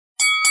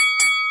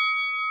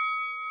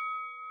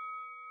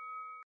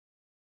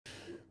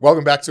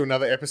Welcome back to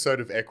another episode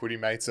of Equity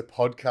Mates, a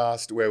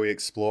podcast where we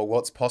explore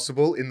what's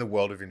possible in the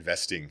world of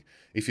investing.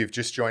 If you've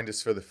just joined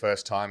us for the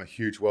first time, a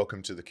huge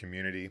welcome to the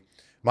community.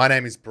 My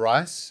name is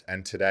Bryce,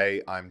 and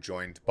today I'm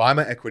joined by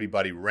my equity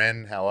buddy,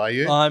 Ren. How are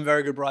you? I'm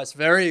very good, Bryce.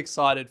 Very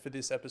excited for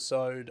this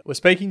episode. We're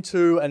speaking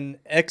to an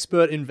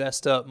expert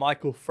investor,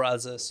 Michael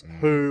Frazis,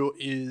 who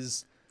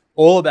is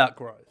all about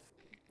growth.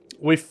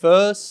 We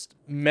first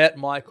met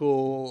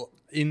Michael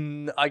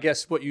in, I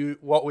guess, what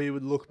we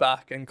would look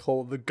back and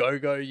call the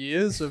go-go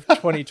years of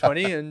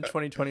 2020 and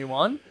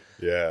 2021.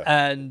 Yeah.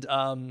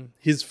 And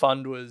his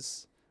fund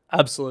was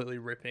absolutely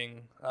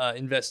ripping,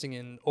 investing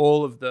in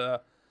all of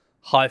the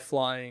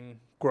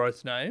high-flying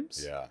growth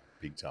names. Yeah,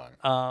 big time.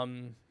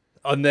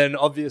 And then,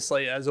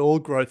 obviously, as all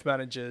growth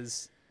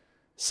managers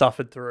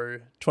suffered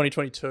through,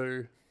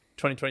 2022,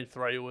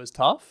 2023 was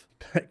tough.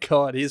 But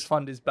God, his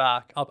fund is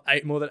back, up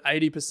more than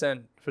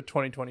 80% for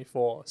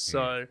 2024.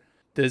 So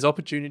there's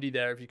opportunity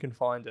there if you can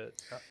find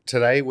it.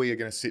 Today we are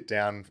going to sit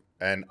down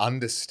and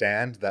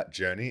understand that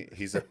journey.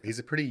 He's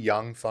a pretty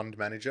young fund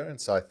manager, and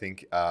so I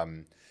think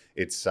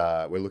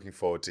we're looking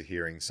forward to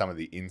hearing some of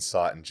the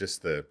insight and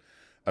just the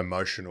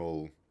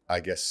emotional, I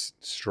guess,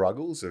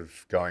 struggles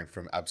of going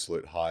from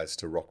absolute highs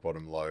to rock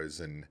bottom lows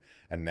and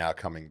now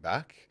coming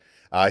back.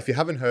 If you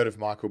haven't heard of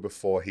Michael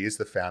before, he is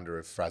the founder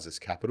of Frazis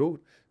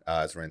Capital.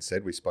 As Ren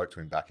said, we spoke to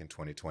him back in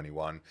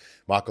 2021.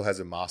 Michael has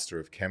a Master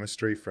of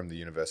Chemistry from the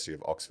University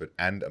of Oxford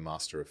and a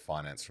Master of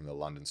Finance from the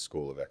London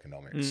School of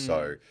Economics.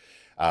 So,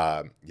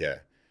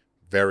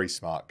 very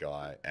smart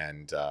guy.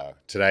 And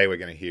today we're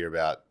going to hear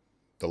about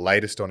the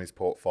latest on his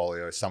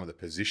portfolio, some of the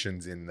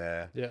positions in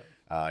there.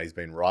 Yeah. He's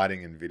been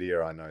riding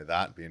Nvidia, I know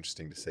that. Be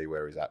interesting to see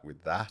where he's at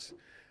with that.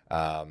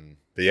 But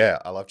yeah,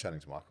 I love chatting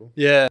to Michael.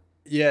 Yeah.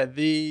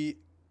 The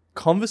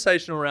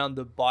conversation around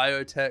the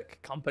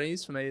biotech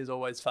companies for me is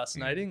always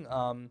fascinating.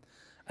 And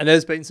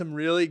there's been some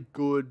really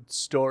good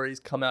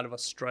stories come out of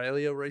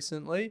Australia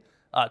recently.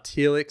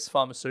 Telix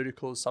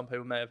Pharmaceuticals, some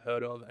people may have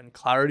heard of, and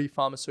Clarity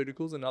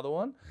Pharmaceuticals, another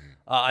one.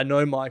 I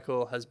know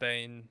Michael has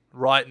been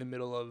right in the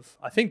middle of,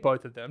 I think,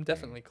 both of them,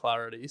 definitely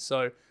Clarity.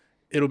 So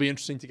it'll be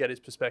interesting to get his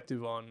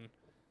perspective on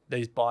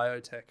these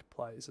biotech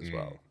plays as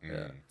well.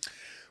 Yeah.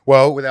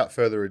 Well, without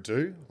further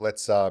ado,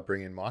 let's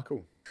bring in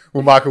Michael.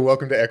 Well, Michael,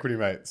 welcome to Equity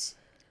Mates.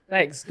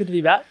 Thanks. Good to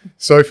be back.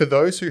 So for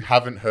those who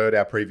haven't heard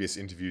our previous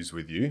interviews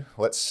with you,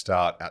 let's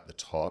start at the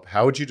top.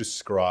 How would you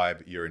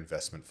describe your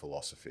investment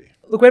philosophy?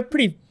 Look, we're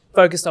pretty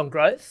focused on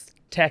growth,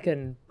 tech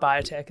and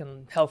biotech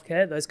and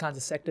healthcare, those kinds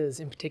of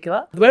sectors in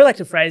particular. The way we like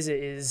to phrase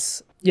it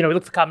is, we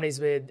look for companies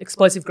with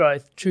explosive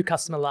growth, true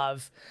customer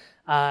love,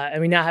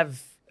 and we now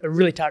have a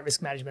really tight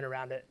risk management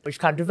around it, which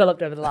kind of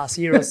developed over the last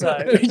year or so,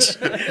 which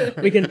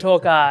we can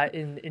talk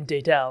in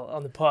detail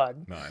on the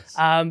pod. Nice.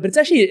 But it's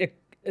actually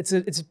it's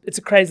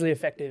a crazily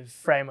effective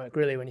framework,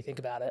 really, when you think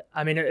about it.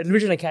 I mean, it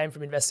originally came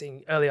from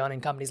investing early on in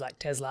companies like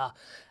Tesla,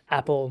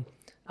 Apple.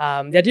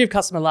 The idea of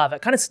customer love,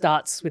 it kind of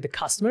starts with the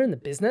customer and the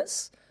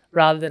business,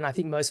 rather than I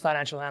think most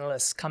financial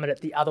analysts come at it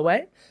the other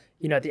way.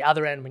 At the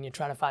other end when you're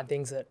trying to find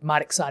things that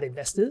might excite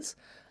investors,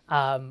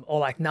 or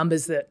like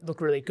numbers that look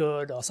really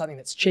good, or something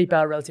that's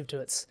cheaper relative to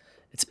its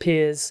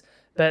peers.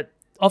 But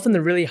often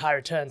the really high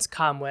returns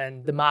come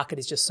when the market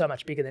is just so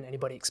much bigger than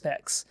anybody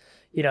expects.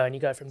 And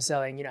you go from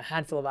selling, a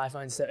handful of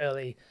iPhones to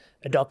early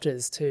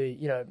adopters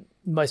to,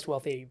 most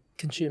wealthy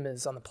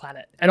consumers on the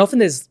planet. And often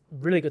there's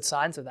really good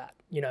signs of that.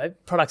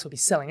 Products will be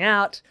selling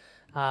out.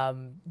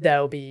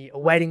 There'll be a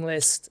waiting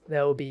list.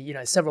 There will be,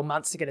 several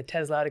months to get a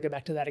Tesla, to go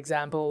back to that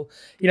example.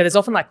 There's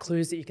often like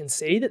clues that you can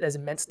see that there's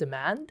immense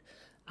demand.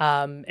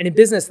 And in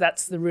business,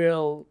 that's the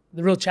real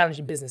challenge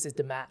in business is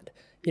demand.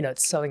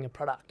 It's selling a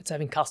product. It's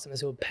having customers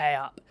who will pay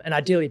up and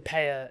ideally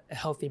pay a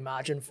healthy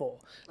margin for.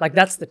 Like,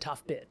 that's the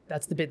tough bit.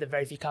 That's the bit that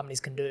very few companies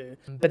can do.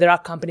 But there are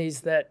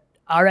companies that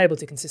are able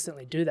to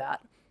consistently do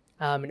that.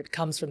 And it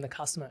comes from the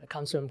customer. It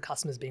comes from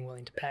customers being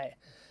willing to pay.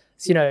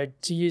 So,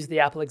 to use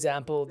the Apple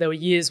example, there were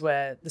years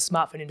where the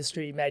smartphone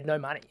industry made no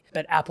money,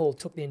 but Apple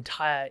took the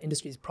entire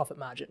industry's profit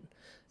margin.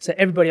 So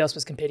everybody else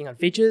was competing on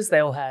features. They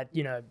all had,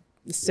 a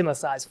similar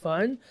size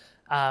phone,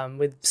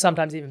 with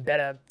sometimes even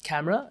better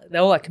camera.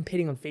 They're all like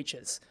competing on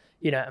features,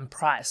 and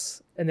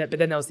price. But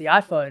then there was the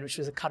iPhone, which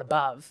was a cut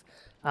above,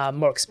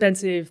 more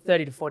expensive,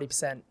 30 to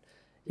 40%,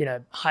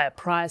 higher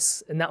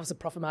price. And that was the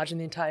profit margin in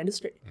the entire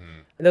industry.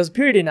 And there was a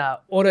period in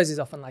autos is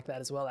often like that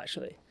as well,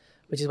 actually,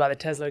 which is why the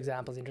Tesla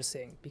example is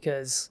interesting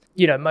because,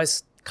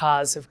 most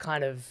cars have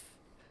kind of,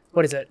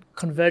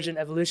 convergent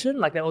evolution.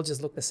 Like they all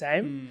just look the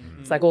same.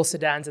 It's like all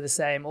sedans are the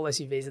same, all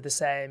SUVs are the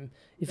same.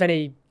 If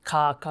any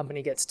car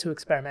company gets too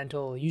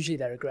experimental, usually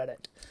they regret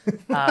it.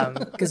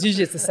 Because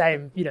usually it's the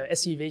same,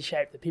 SUV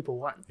shape that people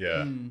want.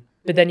 Yeah.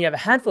 But then you have a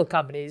handful of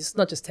companies,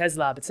 not just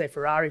Tesla, but say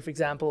Ferrari, for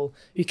example,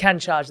 who can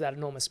charge that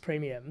enormous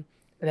premium.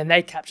 And then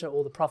they capture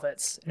all the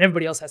profits and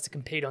everybody else has to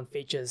compete on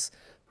features,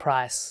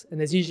 price. And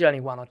there's usually only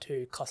one or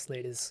two cost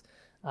leaders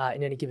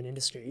in any given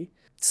industry.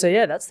 So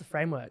yeah, that's the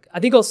framework. I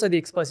think also the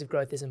explosive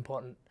growth is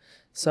important.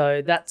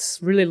 So that's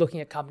really looking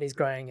at companies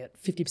growing at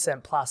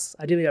 50% plus,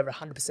 ideally over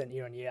 100%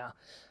 year on year.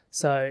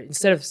 So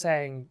instead of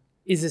saying,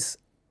 is this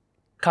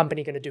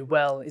company going to do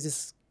well? Is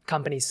this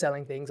company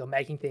selling things or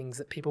making things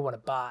that people want to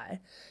buy?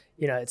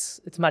 You know, it's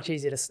much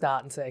easier to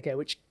start and say, okay,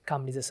 which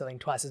companies are selling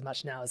twice as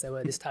much now as they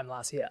were this time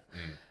last year?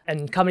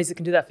 And companies that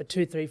can do that for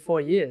 2, 3,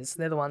 4 years,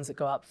 they're the ones that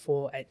go up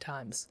 4, 8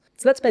 times.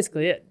 So that's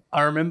basically it.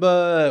 I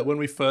remember when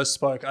we first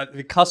spoke,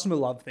 the customer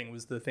love thing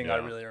was the thing I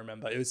really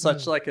remember. It was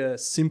such like a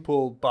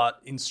simple but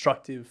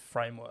instructive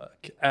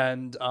framework.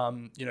 And,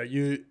 you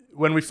know,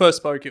 when we first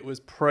spoke, it was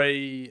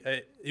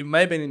it may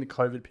have been in the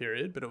COVID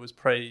period, but it was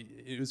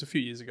a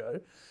few years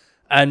ago.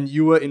 And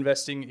you were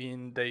investing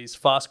in these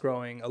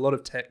fast-growing, a lot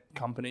of tech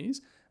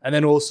companies. And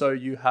then also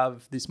you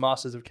have this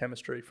Masters of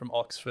Chemistry from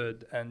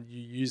Oxford, and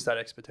you use that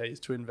expertise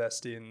to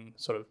invest in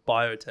sort of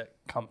biotech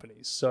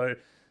companies. So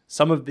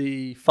some of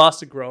the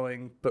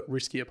faster-growing but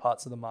riskier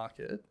parts of the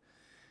market.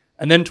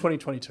 And then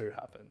 2022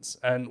 happens.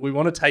 And we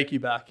want to take you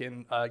back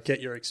and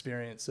get your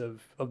experience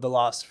of the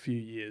last few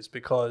years,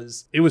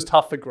 because it was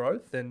tough for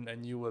growth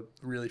and you were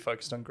really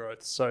focused on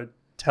growth. So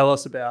tell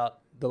us about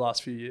the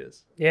last few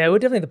years. Yeah, we're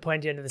definitely the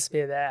pointy end of the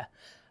spear there.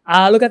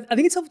 Look, I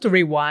think it's helpful to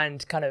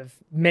rewind kind of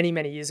many,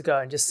 many years ago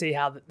and just see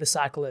how the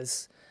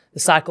cycles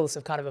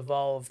have kind of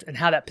evolved and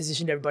how that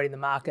positioned everybody in the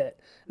market.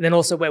 And then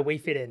also where we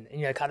fit in,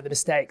 you know, kind of the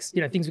mistakes,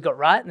 you know, things we got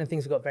right and the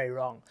things we got very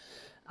wrong.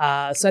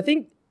 So I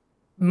think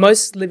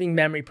most living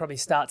memory probably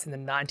starts in the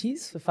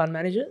 90s for fund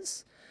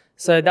managers.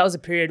 So that was a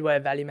period where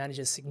value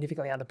managers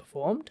significantly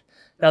underperformed.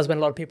 That was when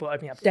a lot of people were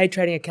opening up day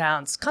trading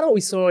accounts, kind of what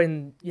we saw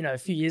in, you know, a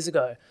few years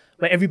ago,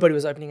 where everybody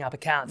was opening up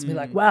accounts and be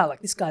like, wow,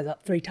 like this guy's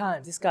up 3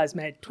 times. This guy's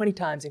made 20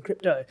 times in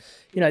crypto.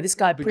 You know, this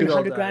guy put in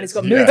 100 grand, he's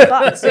got millions of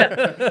bucks. Yeah.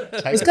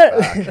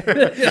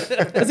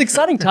 It was an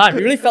exciting time.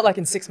 It really felt like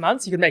in 6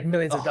 months you could make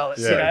millions of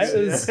dollars. You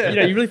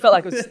know, you really felt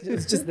like it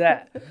was just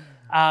there.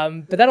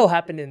 But that all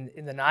happened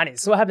in the 90s.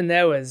 So what happened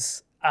there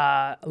was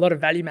a lot of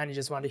value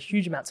managers were under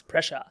huge amounts of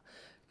pressure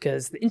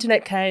because the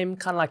internet came,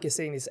 kind of like you're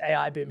seeing this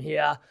AI boom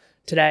here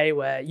today,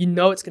 where you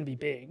know it's going to be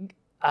big,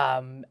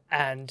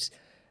 and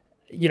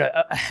you know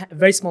a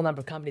very small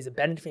number of companies are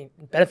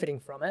benefiting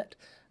from it.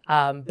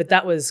 But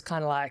that was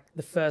kind of like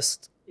the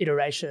first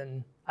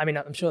iteration. I mean,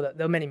 I'm sure that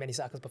there were many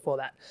cycles before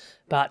that,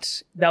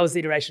 but that was the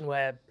iteration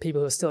where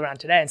people who are still around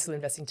today and still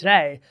investing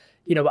today,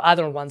 you know, were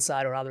either on one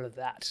side or other of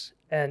that.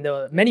 And there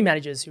were many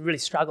managers who really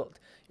struggled.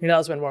 You know, that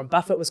was when Warren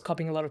Buffett was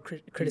copying a lot of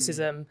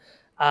criticism.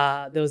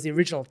 There was the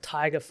original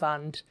Tiger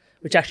Fund,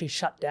 which actually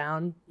shut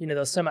down. You know,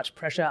 there was so much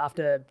pressure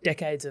after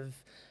decades of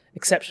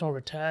exceptional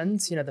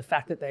returns. You know, the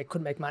fact that they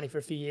couldn't make money for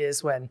a few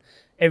years when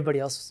everybody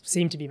else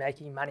seemed to be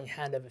making money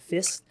hand over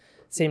fist,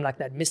 seemed like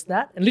they'd missed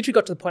that. And literally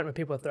got to the point where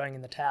people were throwing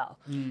in the towel.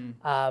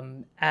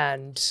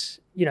 And,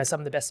 you know, some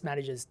of the best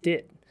managers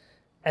did.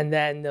 And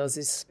then there was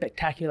this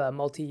spectacular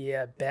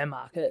multi-year bear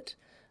market,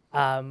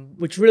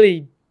 which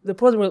really, there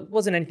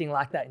wasn't anything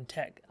like that in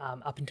tech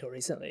up until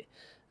recently.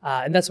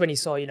 And that's when you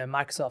saw, you know,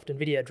 Microsoft,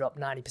 Nvidia drop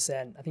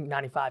 90%, I think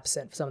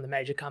 95% for some of the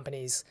major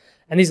companies.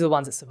 And these are the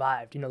ones that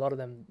survived. You know, a lot of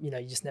them, you know,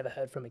 you just never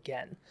heard from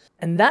again.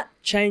 And that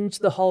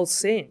changed the whole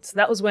scene. So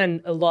that was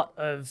when a lot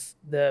of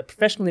the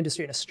professional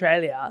industry in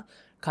Australia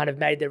kind of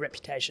made their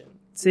reputation.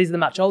 So these are the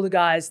much older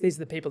guys. These are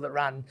the people that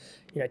run,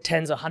 you know,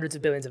 tens or hundreds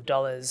of billions of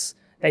dollars.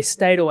 They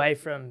stayed away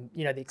from,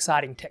 you know, the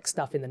exciting tech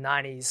stuff in the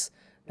 90s.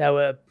 They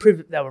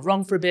were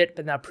wrong for a bit,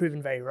 but they're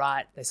proven very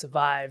right. They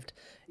survived.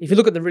 If you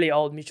look at the really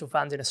old mutual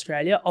funds in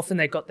Australia, often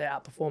they got their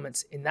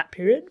outperformance in that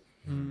period.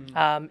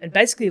 And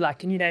basically, like,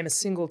 can you name a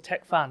single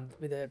tech fund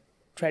with a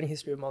trading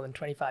history of more than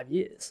 25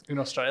 years? In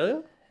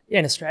Australia? Yeah,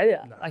 in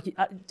Australia. No. Like,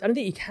 I don't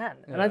think you can.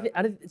 Yeah.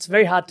 And it's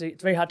very hard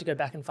to go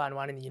back and find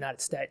one in the United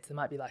States. There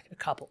might be like a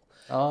couple.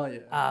 Oh,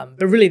 yeah.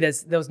 But really,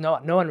 there was no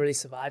one really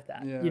survived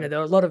that. Yeah. You know, there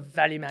were a lot of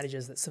value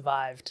managers that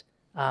survived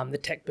the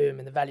tech boom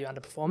and the value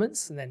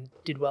underperformance and then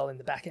did well in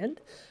the back end.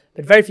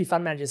 But very few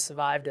fund managers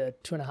survived a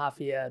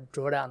 2.5-year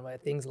drawdown where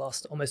things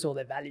lost almost all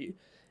their value.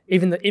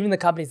 Even the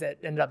companies that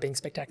ended up being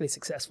spectacularly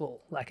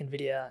successful, like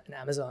Nvidia and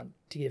Amazon,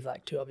 to give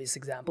like 2 obvious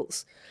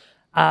examples.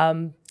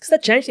 Because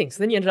that changed things. So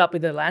then you ended up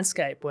with a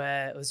landscape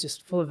where it was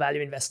just full of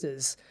value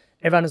investors.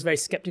 Everyone was very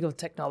skeptical of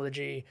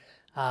technology.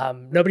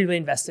 Nobody really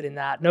invested in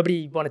that.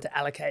 Nobody wanted to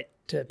allocate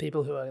to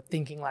people who are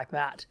thinking like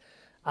that.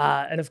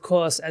 And of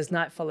course, as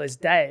night follows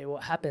day,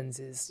 what happens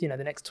is, you know,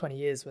 the next 20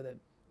 years where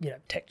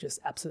tech just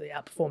absolutely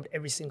outperformed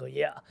every single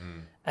year.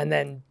 And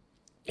then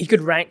you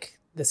could rank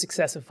the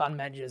success of fund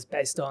managers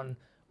based on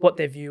what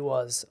their view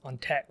was on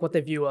tech, what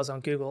their view was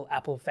on Google,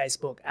 Apple,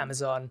 Facebook,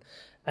 Amazon,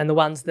 and the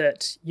ones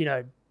that, you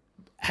know,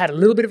 had a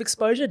little bit of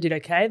exposure did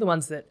okay. The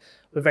ones that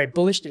were very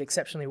bullish did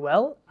exceptionally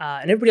well.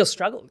 And everybody else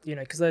struggled, you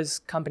know, because those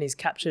companies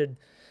captured,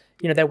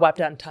 you know, they wiped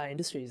out entire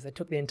industries. They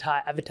took the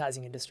entire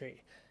advertising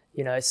industry,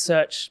 you know,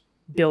 search,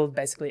 build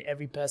basically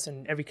every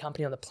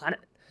company on the planet.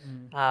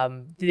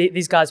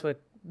 These guys were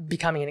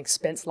becoming an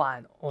expense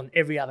line on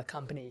every other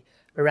company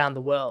around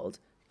the world,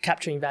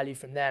 capturing value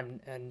from them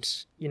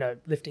and, you know,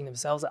 lifting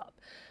themselves up.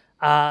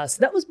 So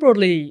that was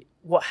broadly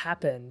what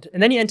happened.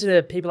 And then you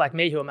enter people like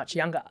me who are much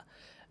younger.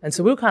 And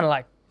so we were kind of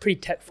like pretty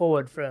tech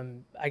forward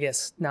from, I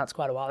guess, now it's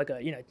quite a while ago,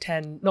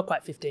 10, not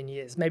quite 15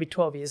 years, maybe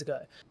 12 years ago.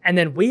 And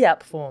then we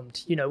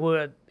outperformed, we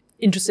were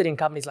interested in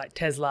companies like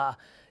Tesla,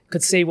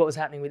 could see what was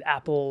happening with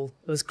Apple.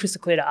 It was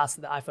crystal clear to us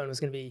that the iPhone was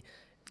going to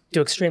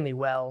do extremely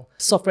well.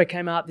 Software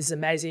came up, this is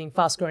amazing,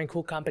 fast growing,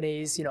 cool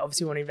companies,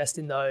 obviously we want to invest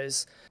in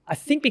those. I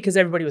think because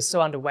everybody was so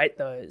underweight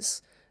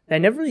those, they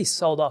never really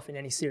sold off in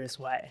any serious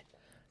way.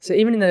 So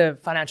even in the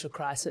financial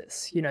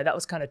crisis, that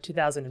was kind of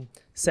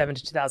 2007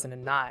 to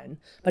 2009.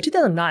 By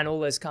 2009, all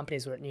those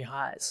companies were at new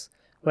highs,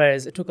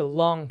 whereas it took a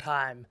long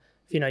time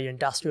for, your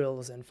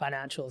industrials and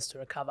financials to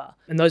recover.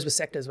 And those were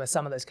sectors where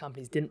some of those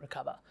companies didn't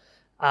recover.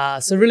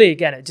 So really,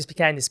 again, it just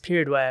became this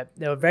period where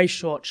there were very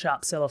short,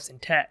 sharp sell-offs in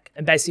tech.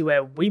 And basically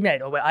where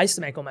I used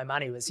to make all my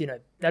money was,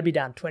 they'd be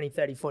down 20,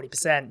 30,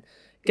 40%,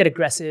 get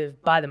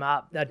aggressive, buy them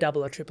up, they'll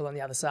double or triple on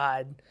the other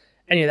side.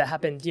 And, that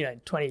happened,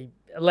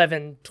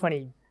 2011,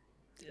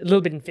 a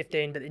little bit in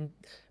 15, but in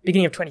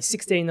beginning of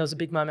 2016, there was a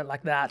big moment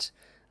like that.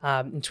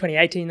 In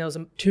 2018, there was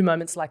two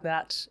moments like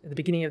that at the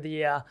beginning of the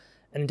year,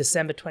 and in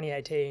December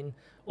 2018,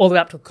 all the way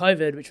up to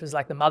COVID, which was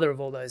like the mother of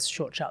all those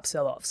short, sharp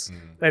sell-offs,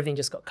 where everything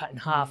just got cut in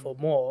half or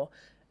more,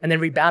 and then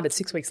rebounded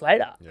 6 weeks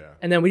later. Yeah.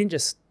 And then we didn't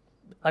just,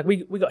 we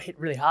got hit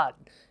really hard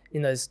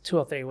in those 2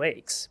 or 3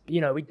 weeks.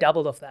 We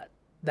doubled off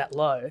that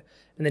low,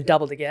 and then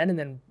doubled again, and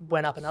then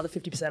went up another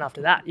 50%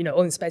 after that,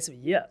 all in the space of a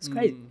year. It's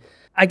crazy.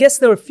 I guess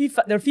there were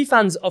a few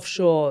funds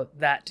offshore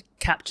that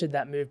captured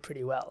that move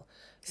pretty well.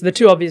 So the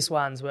two obvious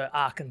ones were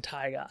ARK and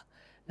Tiger.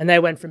 And they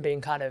went from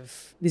being kind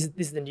of, this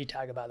is the new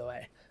Tiger, by the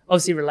way,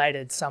 obviously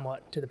related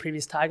somewhat to the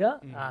previous Tiger,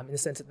 in the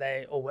sense that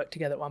they all worked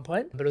together at one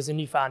point, but it was a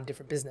new fund,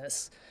 different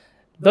business.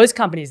 Those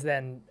companies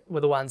then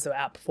were the ones that were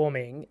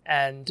outperforming.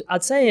 And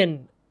I'd say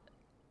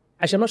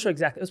actually, I'm not sure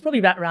exactly, it was probably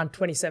about around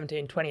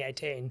 2017,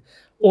 2018,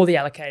 all the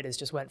allocators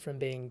just went from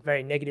being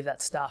very negative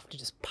that stuff to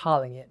just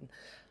piling in.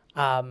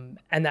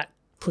 And that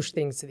pushed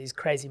things to these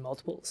crazy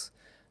multiples.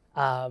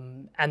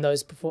 And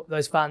those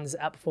funds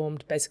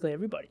outperformed basically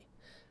everybody.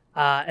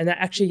 And that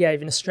actually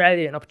gave in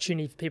Australia an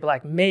opportunity for people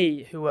like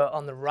me who were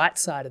on the right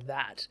side of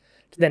that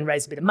to then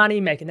raise a bit of money,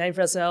 make a name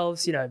for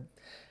ourselves.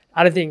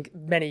 I don't think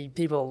many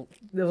people,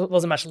 there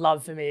wasn't much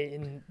love for me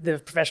in the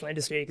professional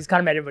industry because it kind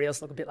of made everybody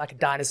else look a bit like a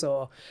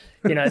dinosaur.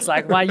 It's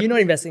like, why are you not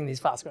investing in these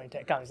fast growing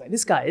tech companies? Like,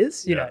 this guy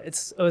is,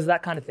 it was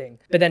that kind of thing.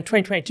 But then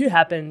 2022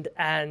 happened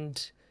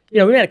and,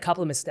 we made a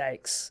couple of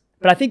mistakes.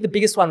 But I think the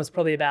biggest one was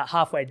probably about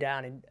halfway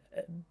down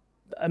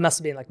it must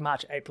have been like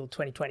March, April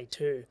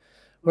 2022.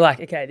 We're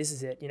like, okay, this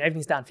is it.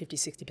 Everything's down 50,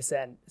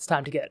 60%. It's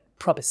time to get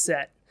proper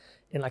set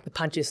in like the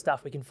punchiest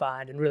stuff we can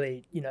find and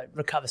really,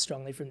 recover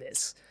strongly from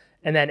this.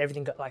 And then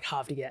everything got like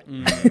halved again.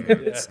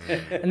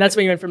 And that's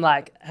when you went from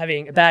like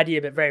having a bad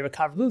year but very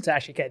recoverable to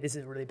actually, okay, this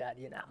is a really bad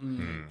year now.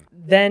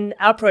 Then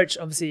our approach,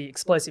 obviously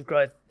explosive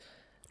growth,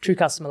 true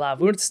customer love.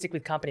 We wanted to stick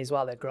with companies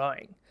while they're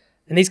growing.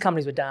 And these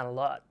companies were down a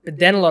lot, but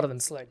then a lot of them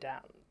slowed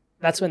down.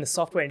 That's when the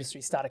software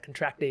industry started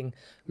contracting,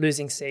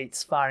 losing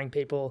seats, firing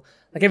people.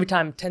 Like every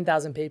time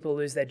 10,000 people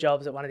lose their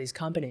jobs at one of these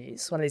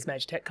companies, one of these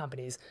major tech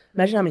companies,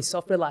 imagine how many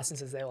software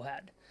licenses they all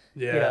had.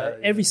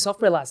 Every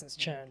software license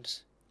churned.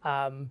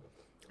 And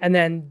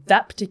then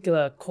that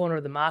particular corner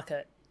of the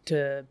market,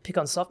 to pick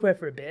on software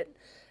for a bit,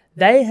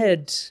 they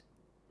had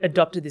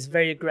adopted this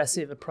very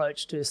aggressive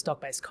approach to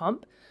stock-based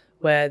comp,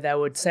 where they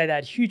would say they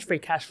had huge free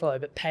cash flow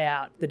but pay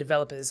out the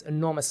developers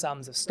enormous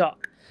sums of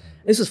stock.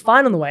 This was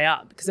fine on the way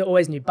up because there were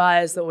always new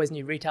buyers, there were always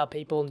new retail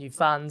people, new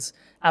funds,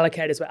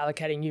 allocators were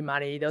allocating new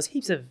money. There was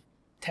heaps of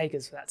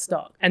takers for that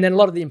stock. And then a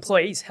lot of the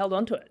employees held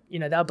onto it. They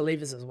were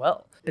believers as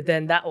well. But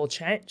then that all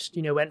changed,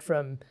 went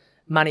from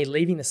money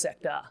leaving the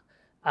sector.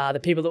 The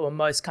people that were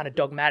most kind of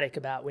dogmatic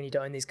about when you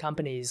don't own these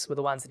companies were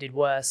the ones that did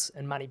worse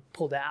and money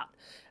pulled out.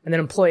 And then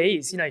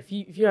employees, if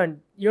you're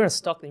in a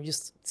stock and you've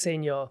just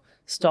seen your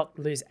stock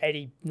lose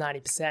 80,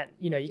 90%,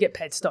 you get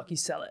paid stock, you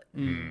sell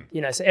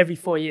it. So every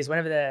 4 years,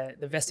 whenever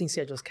the vesting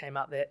schedules came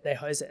up, they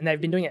hose it. And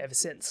they've been doing it ever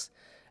since.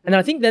 And then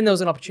I think then there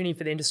was an opportunity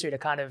for the industry to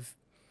kind of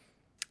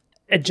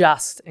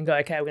adjust and go,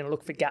 okay, we're going to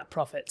look for gap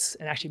profits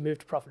and actually move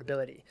to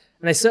profitability.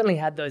 And they certainly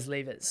had those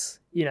levers.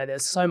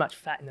 There's so much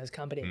fat in those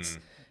companies.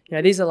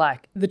 These are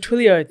like, the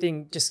Twilio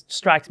thing just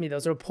strikes me. There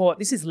was a report,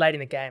 this is late in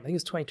the game, I think it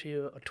was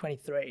 22 or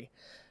 23.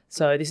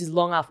 So this is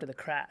long after the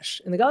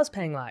crash. And the guy was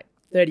paying like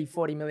 30,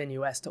 40 million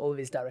US to all of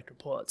his direct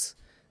reports.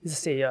 He's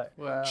a CEO.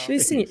 Wow.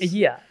 He's sitting a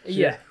year.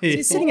 So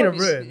he's sitting in a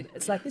room.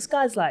 It's like, this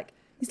guy's like,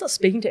 he's not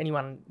speaking to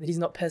anyone that he's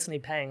not personally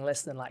paying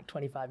less than like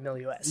 25 mil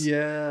US.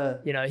 Yeah.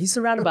 He's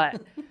surrounded by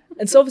it.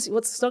 And so obviously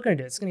what's the stock going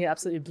to do? It's going to get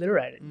absolutely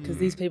obliterated because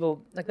these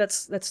people, like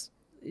that's,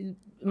 it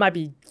might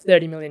be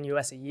 30 million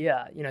US a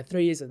year,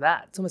 3 years of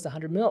that, it's almost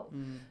 100 mil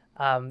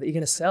that you're going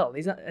to sell.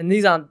 These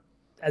aren't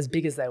as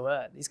big as they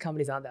were. These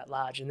companies aren't that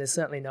large, and there's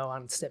certainly no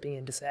one stepping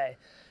in to say,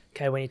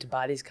 okay, we need to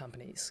buy these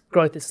companies.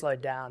 Growth has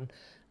slowed down.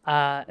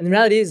 And the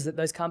reality is that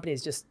those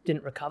companies just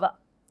didn't recover.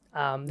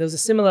 There was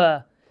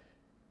a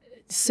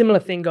similar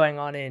thing going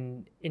on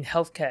in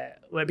healthcare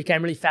where it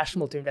became really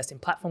fashionable to invest in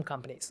platform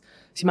companies.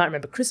 So you might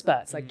remember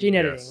CRISPR, it's like gene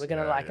editing. We're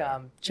going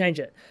to change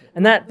it.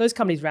 And those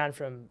companies ran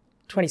from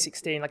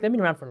 2016. Like they've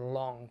been around for a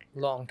long,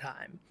 long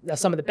time. They're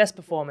some of the best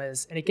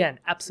performers, and again,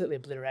 absolutely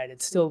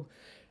obliterated. Still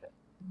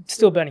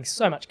burning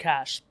so much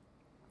cash.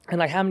 And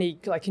like how many?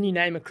 Like, can you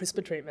name a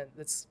CRISPR treatment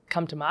that's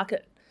come to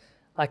market?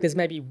 Like there's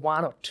maybe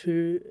one or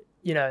two.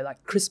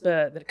 Like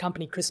CRISPR, the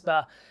company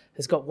CRISPR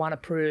has got one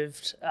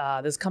approved.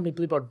 There's a company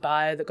Blueboard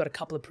Bio that got a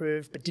couple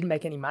approved, but didn't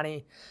make any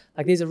money.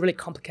 Like these are really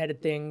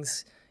complicated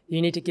things.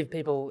 You need to give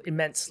people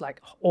immense,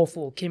 like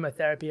awful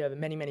chemotherapy over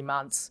many, many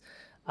months.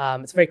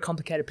 It's a very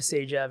complicated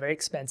procedure, very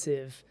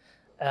expensive.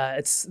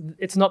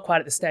 It's not quite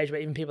at the stage where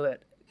even people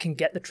that can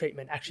get the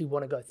treatment actually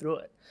want to go through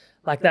it.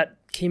 Like that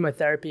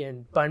chemotherapy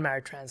and bone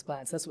marrow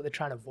transplants, that's what they're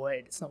trying to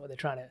avoid. It's not what they're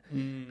trying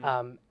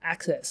to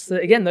access. So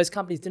again, those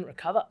companies didn't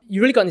recover.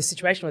 You really got in this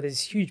situation where there's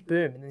this huge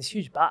boom and this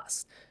huge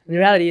bust. And the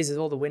reality is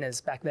all the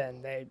winners back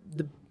then,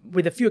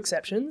 with a few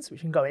exceptions, which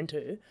we can go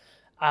into,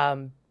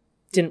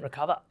 didn't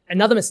recover.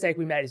 Another mistake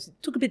we made is it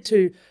took a bit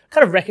to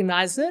kind of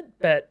recognize it,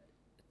 but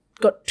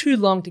got too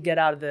long to get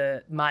out of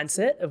the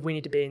mindset of we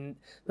need to be in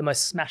the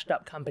most smashed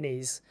up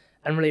companies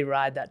and really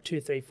ride that 2,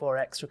 3,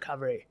 4x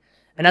recovery.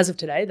 And as of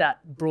today,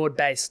 that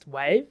broad-based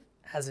wave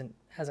hasn't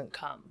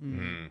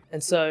come.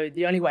 And so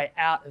the only way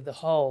out of the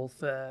hole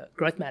for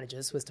growth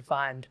managers was to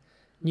find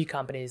new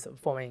companies that were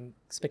performing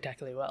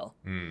spectacularly well.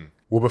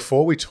 Well,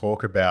 before we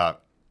talk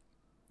about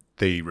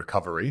the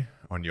recovery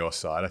on your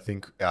side, I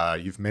think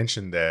you've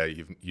mentioned there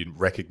you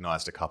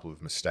recognized a couple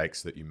of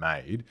mistakes that you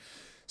made.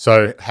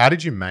 So how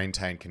did you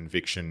maintain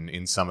conviction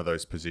in some of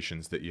those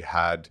positions that you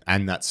had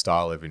and that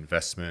style of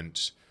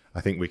investment? I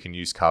think we can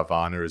use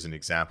Carvana as an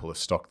example, a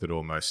stock that you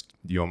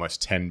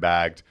almost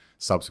 10-bagged,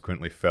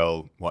 subsequently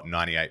fell,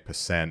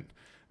 98%,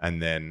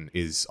 and then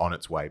is on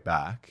its way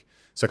back.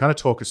 So kind of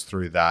talk us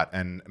through that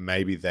and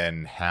maybe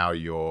then how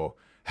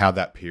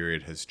that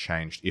period has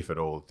changed, if at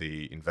all,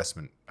 the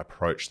investment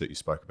approach that you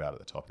spoke about at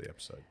the top of the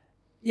episode.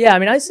 Yeah, I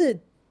mean, I used to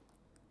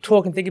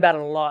talk and think about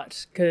it a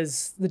lot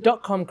because the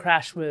dot-com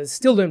crash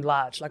still loomed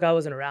large. Like I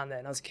wasn't around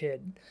then, I was a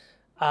kid.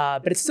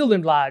 But it still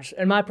loomed large.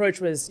 And my approach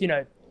was,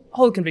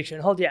 hold conviction,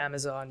 hold your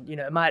Amazon.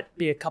 It might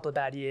be a couple of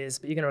bad years,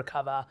 but you're going to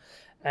recover.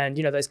 And,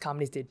 those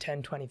companies did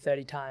 10, 20,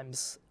 30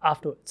 times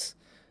afterwards.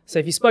 So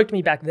if you spoke to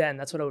me back then,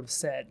 that's what I would have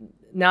said.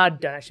 Now I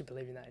don't actually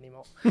believe in that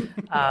anymore.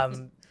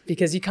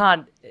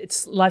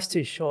 Because life's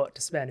too short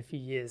to spend a few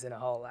years in a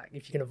hole, like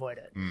if you can avoid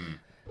it.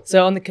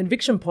 So on the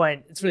conviction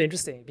point, it's really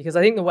interesting because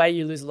I think the way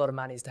you lose a lot of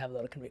money is to have a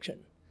lot of conviction.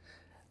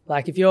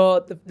 Like if you're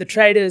the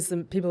traders, the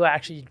people who are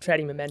actually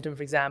trading momentum,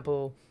 for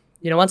example,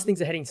 once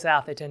things are heading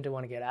south, they tend to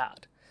want to get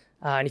out.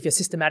 And if you're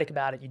systematic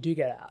about it, you do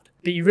get out.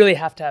 But you really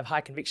have to have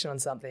high conviction on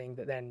something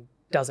that then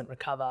doesn't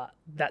recover.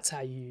 That's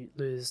how you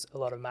lose a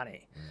lot of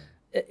money.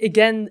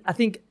 Again, I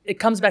think it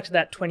comes back to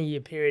that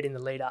 20-year period in the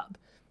lead up.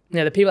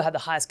 The people who had the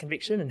highest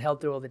conviction and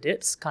held through all the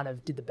dips kind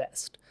of did the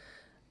best.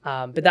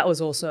 But that was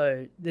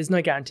also, there's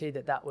no guarantee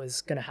that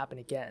was going to happen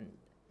again.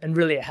 And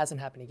really, it hasn't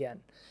happened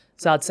again.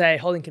 So I'd say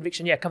holding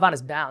conviction,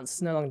 Carvana's bounced.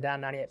 It's no longer down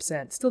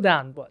 98%. It's still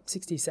down,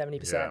 60,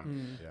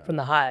 70% from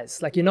the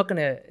highs. Like you're not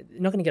gonna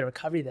get a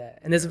recovery there.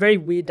 And there's a very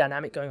weird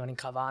dynamic going on in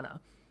Carvana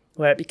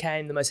where it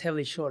became the most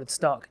heavily shorted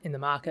stock in the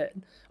market,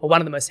 or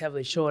one of the most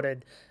heavily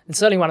shorted, and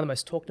certainly one of the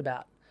most talked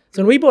about.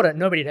 So when we bought it,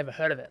 nobody had ever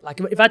heard of it. Like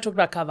if I talked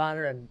about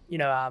Carvana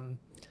and,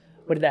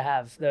 what did they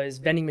have? Those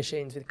vending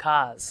machines with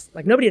cars.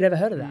 Like nobody had ever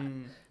heard of that.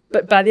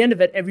 But by the end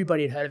of it,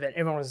 everybody had heard of it.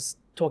 Everyone was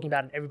talking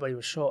about it. Everybody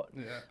was short.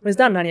 When it's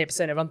down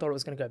 98%, everyone thought it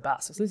was going to go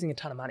bust. It's losing a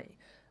ton of money.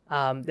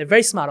 They're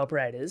very smart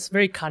operators,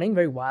 very cunning,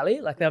 very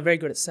wily. Like they're very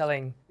good at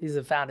selling. These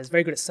are the founders,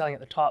 very good at selling at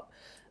the top.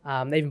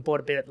 They even bought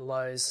a bit at the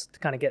lows to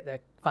kind of get their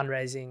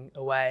fundraising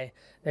away.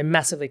 They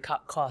massively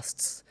cut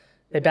costs.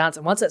 They bounce.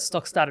 And once that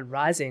stock started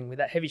rising with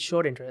that heavy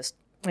short interest,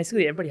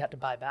 basically everybody had to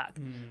buy back.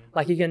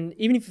 Like you can,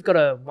 even if you've got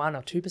a 1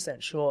 or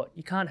 2% short,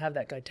 you can't have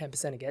that go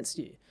 10% against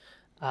you.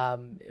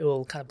 It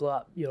will kind of blow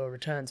up your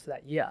returns for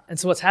that year. And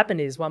so what's happened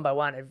is one by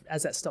one,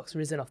 as that stock's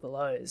risen off the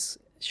lows,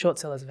 short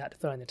sellers have had to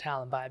throw in the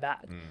towel and buy it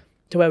back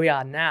to where we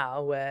are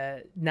now,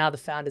 where now the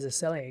founders are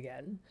selling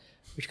again,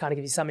 which kind of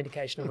gives you some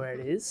indication of where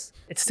it is.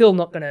 It's still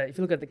not going to, if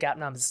you look at the gap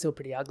numbers, it's still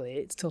pretty ugly.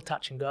 It's still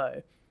touch and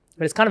go.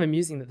 But it's kind of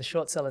amusing that the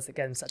short sellers that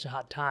gave them such a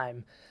hard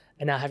time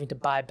are now having to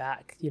buy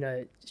back,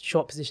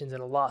 short positions at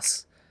a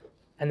loss.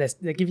 And they're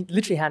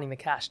literally handing the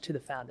cash to the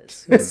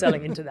founders who are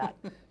selling into that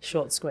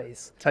short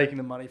squeeze. Taking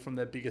the money from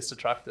their biggest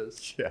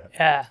detractors.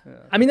 Yeah.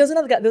 I mean, there's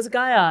another guy. There's a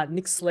guy,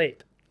 Nick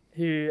Sleep,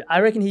 who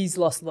I reckon he's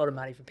lost a lot of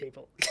money for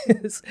people.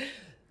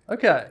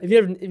 Okay. Have you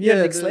heard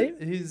Nick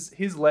Sleep?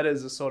 His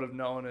letters are sort of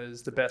known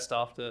as the best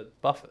after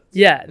Buffett.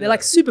 Yeah, they're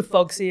like super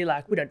folksy.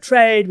 Like we don't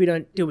trade, we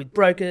don't deal with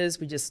brokers,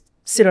 we just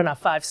sit on our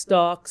 5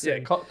 stocks. Yeah,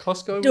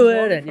 Costco. Do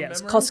it, and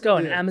it's Costco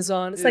and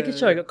Amazon. It's like you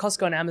got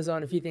Costco and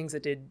Amazon, a few things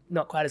that did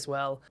not quite as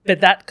well,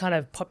 but that kind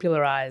of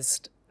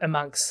popularized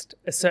amongst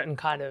a certain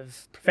kind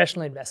of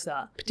professional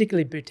investor,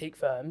 particularly boutique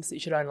firms, that you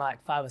should own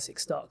like 5 or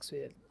 6 stocks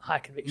with high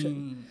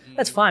conviction.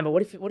 That's fine, but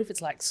what if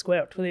it's like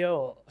Square or Twilio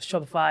or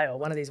Shopify or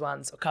one of these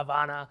ones or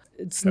Carvana?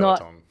 It's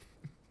Peloton.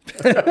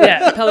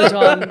 not.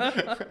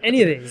 Peloton,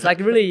 any of these. Like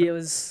really, it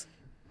was.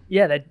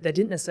 They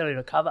didn't necessarily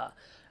recover.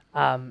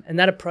 And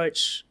that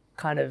approach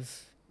kind of,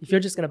 if you're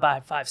just going to buy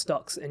 5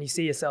 stocks and you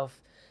see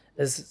yourself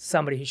as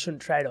somebody who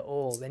shouldn't trade at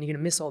all, then you're going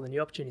to miss all the new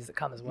opportunities that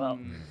come as well.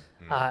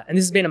 And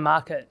this has been a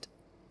market,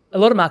 a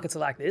lot of markets are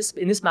like this,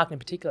 but in this market in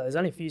particular, there's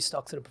only a few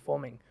stocks that are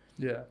performing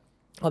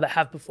or that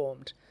have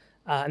performed,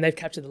 and they've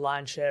captured the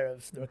lion's share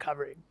of the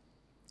recovery.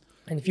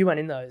 And if you weren't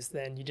in those,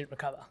 then you didn't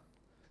recover.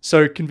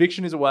 So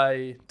conviction is a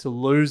way to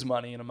lose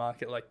money in a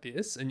market like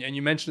this. And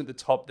you mentioned at the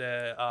top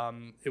there,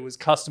 it was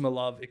customer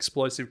love,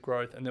 explosive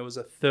growth, and there was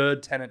a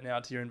third tenet now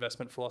to your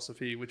investment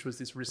philosophy, which was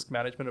this risk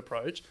management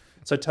approach.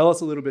 So tell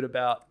us a little bit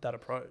about that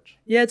approach.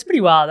 Yeah, it's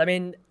pretty wild. I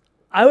mean,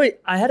 I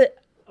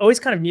always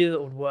kind of knew that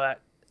it would work.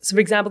 So, for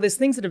example, there's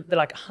things that are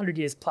like 100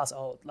 years plus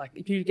old. Like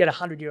if you get a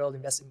 100-year-old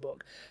investing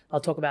book,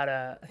 I'll talk about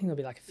I think it'll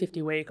be like a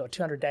 50-week or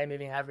 200-day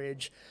moving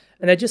average.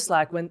 And they're just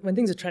like, when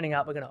things are trending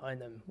up, we're going to own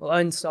them. We'll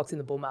own stocks in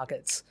the bull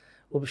markets.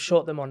 We'll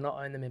short them or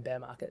not own them in bear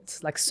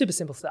markets. Like super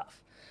simple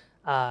stuff.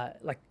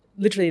 Like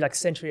literally like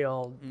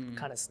century-old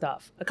kind of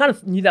stuff. I kind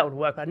of knew that would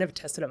work, but I never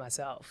tested it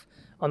myself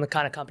on the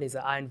kind of companies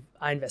that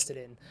I invested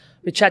in.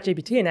 With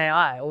ChatGPT and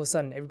AI, all of a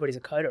sudden everybody's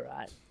a coder,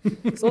 right?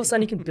 So all of a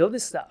sudden you can build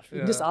this stuff. You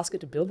can just ask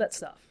it to build that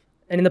stuff.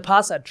 And in the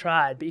past I'd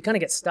tried, but you kind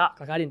of get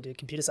stuck. Like I didn't do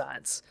computer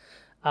science.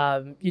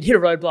 You'd hit a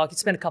roadblock, you'd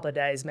spend a couple of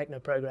days, make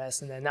no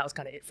progress, and then that was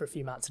kind of it for a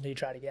few months until you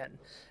tried again.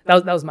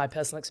 That was my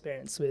personal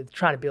experience with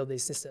trying to build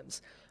these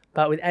systems.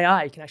 But with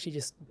AI, you can actually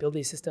just build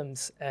these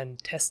systems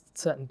and test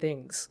certain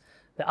things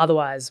that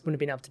otherwise wouldn't have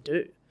been able to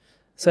do.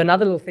 So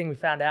another little thing we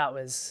found out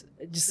was,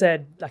 it just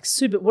said, like,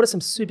 what are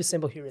some super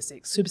simple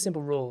heuristics, super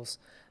simple rules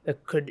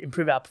that could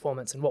improve our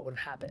performance and what would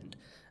have happened?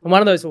 And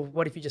one of those was,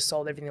 what if you just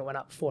sold everything that went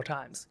up 4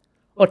 times?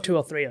 Or 2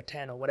 or 3 or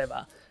 10 or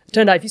whatever. It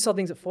turned out if you sold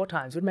things at 4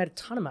 times, we'd made a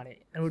ton of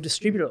money and we'd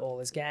distribute it all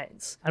as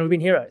gains. And we've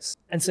been heroes.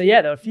 And so,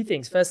 yeah, there were a few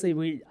things.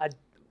 Firstly,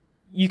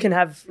 you can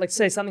have, like,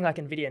 say, something like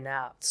Nvidia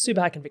now,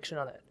 super high conviction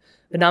on it.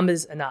 The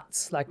numbers are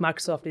nuts. Like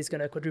Microsoft is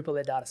going to quadruple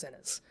their data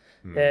centers.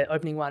 They're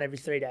opening one every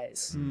 3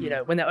 days. You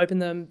know, when they open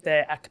them,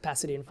 they're at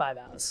capacity in 5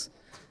 hours.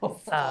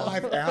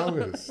 5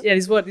 hours. Yeah,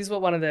 this is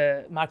what one of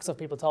the Microsoft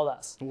people told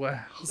us. Wow.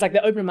 It's like they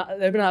open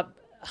up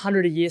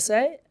 100 a year,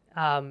 say,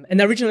 and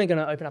they're originally going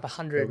to open up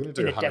 100 We're going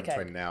to do in a 100 decade.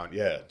 between now and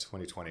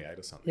 2028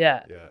 or something.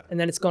 Yeah. And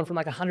then it's gone from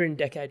like 100 in a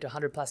decade to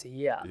 100 plus a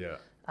year. Yeah.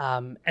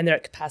 And they're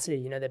at capacity,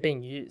 you know, they're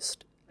being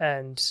used.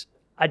 And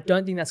I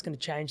don't think that's going to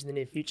change in the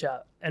near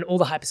future. And all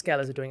the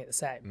hyperscalers are doing it the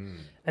same.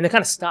 And they're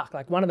kind of stuck.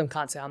 Like one of them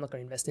can't say, I'm not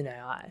going to invest in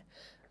AI.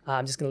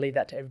 I'm just going to leave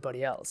that to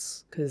everybody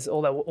else because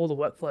all the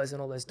workflows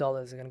and all those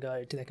dollars are going to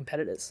go to their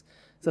competitors.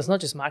 So it's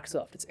not just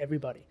Microsoft, it's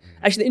everybody.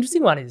 Actually, the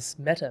interesting one is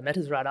Meta.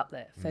 Meta's right up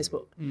there,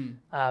 Facebook.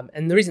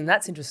 And the reason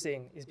that's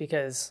interesting is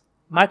because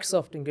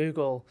Microsoft and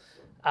Google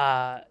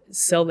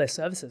sell their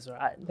services,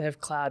 right? They have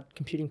cloud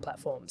computing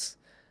platforms.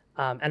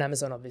 And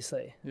Amazon,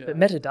 obviously. Yeah. But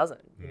Meta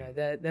doesn't. You know,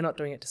 they're not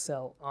doing it to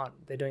sell on.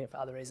 They're doing it for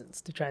other reasons,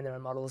 to train their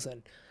own models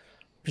and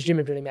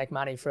presumably make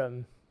money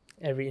from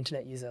every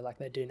internet user like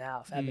they do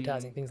now for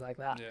advertising, things like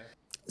that. Yeah.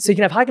 So you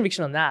can have high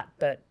conviction on that,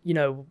 but, you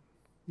know,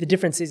 the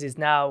difference is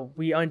now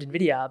we owned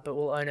Nvidia, but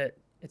we'll own it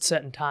at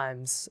certain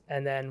times,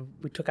 and then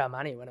we took our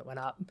money when it went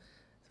up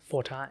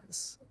 4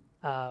 times,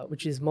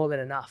 which is more than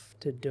enough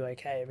to do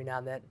okay every now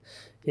and then.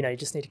 You know, you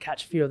just need to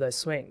catch a few of those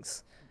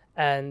swings.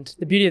 And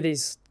the beauty of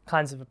these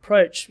kinds of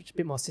approach, which is a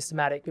bit more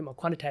systematic, a bit more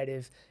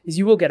quantitative, is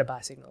you will get a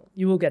buy signal.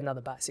 You will get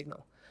another buy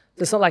signal.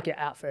 So it's not like you're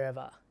out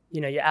forever. You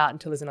know, you're out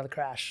until there's another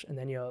crash, and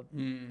then you're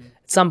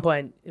at some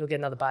point you'll get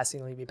another buy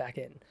signal, you'll be back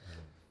in.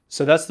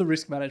 So that's the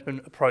risk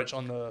management approach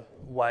on the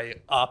way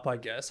up, I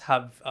guess.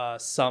 Have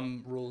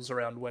some rules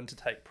around when to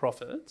take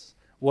profits.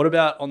 What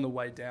about on the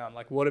way down?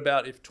 Like, what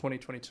about if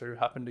 2022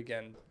 happened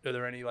again? Are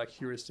there any like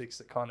heuristics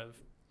that kind of?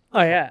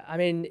 Oh yeah, I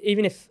mean,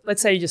 even if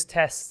let's say you just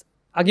test.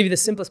 I'll give you the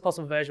simplest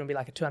possible version, will be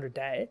like a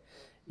 200-day.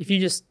 If you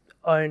just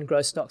own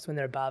growth stocks when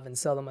they're above and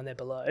sell them when they're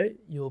below,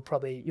 you'll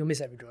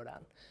miss every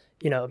drawdown.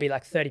 You know, it'll be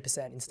like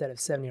 30% instead of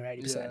 70 or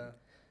 80%. Yeah.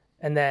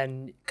 And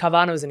then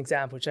Carvana was an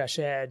example, which I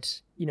shared.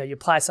 You know, you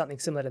apply something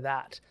similar to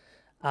that.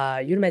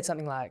 You'd have made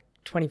something like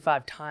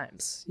 25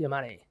 times your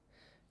money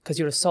because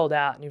you would have sold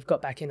out and you've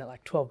got back in at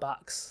like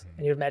 $12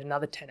 and you'd have made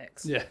another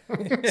 10x. Yeah.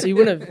 So you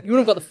wouldn't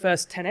have got the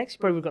first 10x. You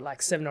probably would have got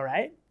like 7 or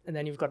 8, and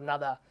then you've got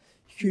another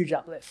huge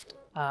uplift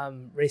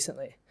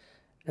recently.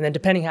 And then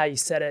depending how you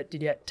set it,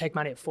 did you take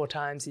money at 4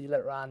 times? Did you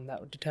let it run? That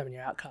would determine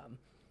your outcome.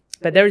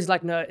 But there is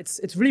like no,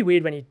 it's really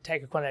weird when you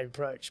take a quantitative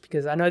approach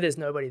because I know there's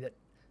nobody that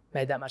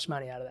made that much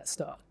money out of that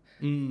stock.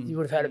 You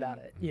would have heard about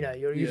it. You know,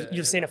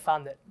 you've seen a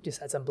fund that just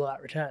had some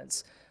blowout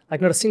returns. Like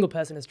not a single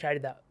person has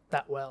traded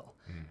that well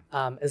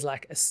as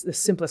like the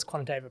simplest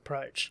quantitative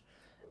approach.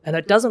 And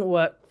it doesn't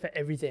work for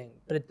everything,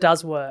 but it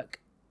does work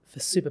for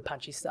super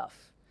punchy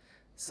stuff.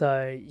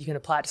 So you can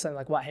apply it to something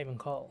like Whitehaven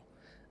Coal.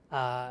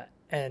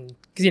 And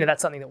because, you know,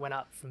 that's something that went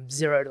up from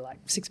 0 to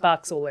like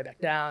 $6 all the way back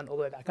down, all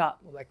the way back up,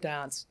 all the way back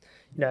down.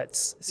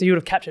 So you would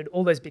have captured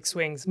all those big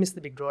swings, missed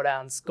the big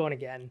drawdowns, gone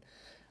again.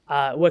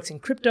 It works in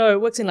crypto,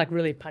 it works in like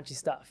really punchy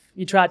stuff.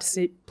 You try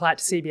to apply it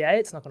to CBA,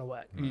 it's not going to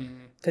work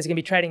because you can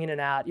be trading in and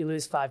out, you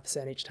lose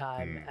 5% each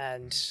time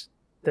and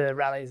the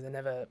rallies are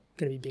never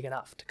going to be big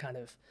enough to kind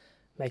of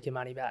make your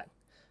money back.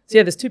 So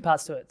yeah, there's two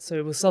parts to it.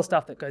 So we'll sell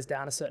stuff that goes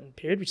down a certain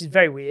period, which is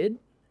very weird.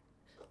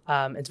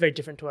 It's very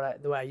different to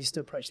the way I used to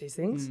approach these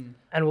things.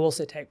 And we'll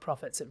also take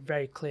profits at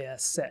very clear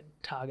set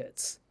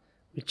targets,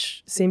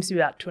 which seems to be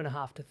about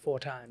 2.5 to 4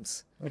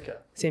 times. Okay.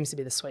 Seems to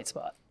be the sweet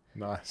spot.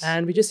 Nice.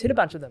 And we just hit a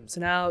bunch of them.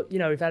 So now,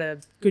 we've had a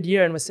good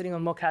year and we're sitting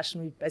on more cash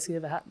than we've basically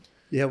ever had.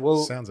 Yeah, well,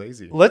 sounds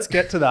easy. Let's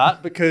get to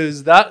that,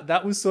 because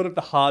that was sort of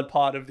the hard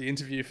part of the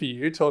interview for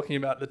you, talking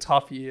about the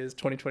tough years,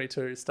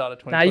 2022, start of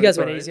 2023. Now you guys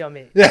went easy on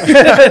me.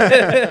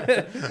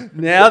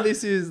 Now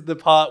this is the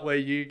part where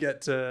you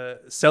get to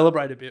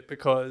celebrate a bit,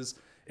 because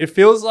it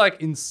feels like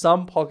in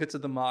some pockets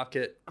of the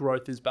market,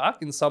 growth is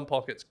back. In some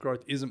pockets,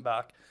 growth isn't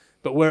back.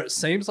 But where it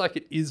seems like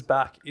it is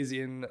back is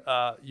in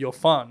your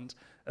fund.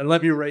 And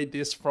let me read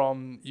this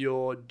from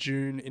your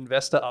June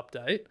investor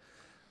update.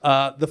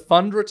 The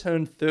fund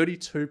returned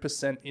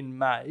 32% in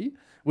May,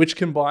 which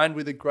combined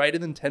with a greater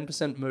than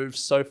 10% move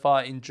so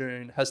far in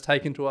June has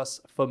taken to us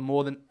for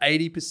more than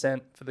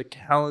 80% for the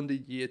calendar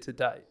year to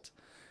date.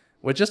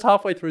 We're just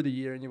halfway through the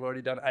year and you've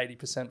already done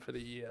 80% for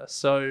the year.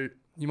 So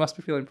you must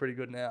be feeling pretty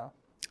good now.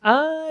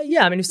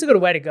 Yeah, I mean, we've still got a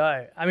way to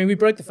go. I mean, we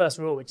broke the first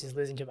rule, which is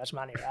losing too much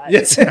money, right?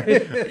 Yes.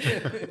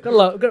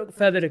 got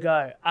further to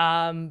go.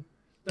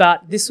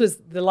 But this was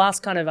the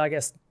last kind of, I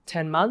guess,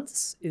 10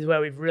 months is where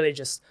we've really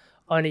just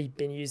only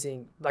been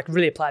using,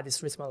 really applied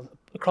this risk model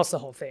across the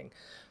whole thing.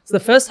 So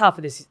the first half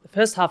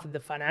of the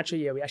financial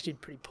year, we actually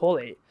did pretty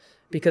poorly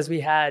because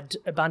we had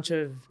a bunch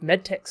of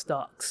medtech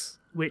stocks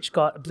which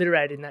got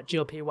obliterated in that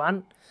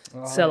GLP-1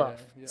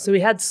 sell-off. Yeah. So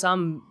we had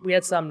some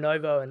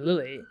Novo and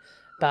Lilly,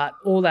 but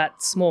all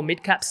that small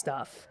mid-cap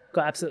stuff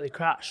got absolutely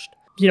crushed.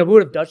 We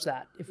would have dodged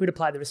that. If we'd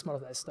applied the risk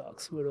model of those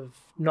stocks, we would have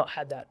not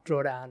had that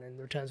drawdown and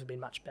the returns would have been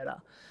much better.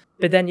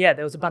 But then,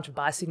 there was a bunch of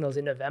buy signals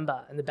in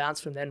November and the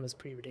bounce from then was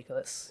pretty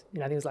ridiculous. I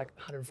think it was like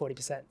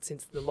 140%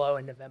 since the low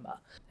in November.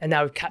 And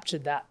now we've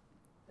captured that,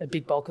 a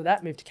big bulk of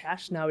that, moved to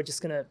cash. Now we're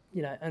just going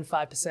to, earn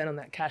 5% on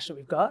that cash that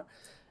we've got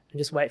and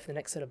just wait for the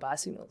next set of buy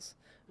signals.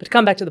 But to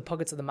come back to the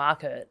pockets of the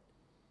market,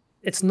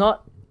 it's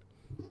not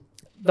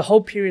the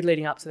whole period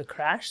leading up to the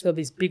crash. There were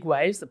these big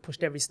waves that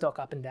pushed every stock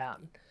up and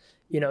down.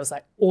 It was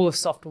like all of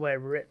software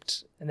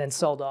ripped and then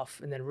sold off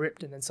and then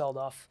ripped and then sold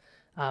off.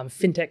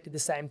 Fintech did the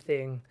same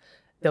thing.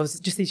 There was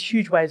just these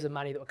huge waves of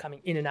money that were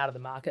coming in and out of the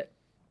market.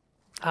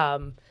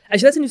 Actually,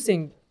 that's an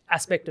interesting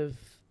aspect of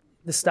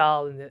the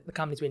style and the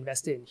companies we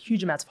invest in,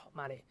 huge amounts of hot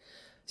money.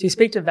 So you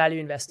speak to value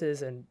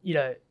investors and,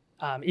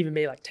 even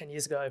me like 10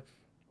 years ago,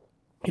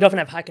 you'd often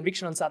have high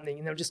conviction on something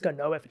and they'll just go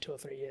nowhere for 2 or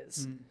 3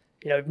 years.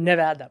 We've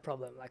never had that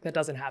problem. That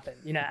doesn't happen.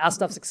 Our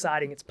stuff's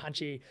exciting. It's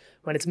punchy.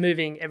 When it's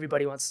moving,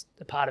 everybody wants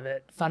a part of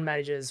it. Fund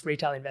managers,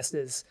 retail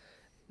investors,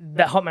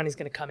 that hot money's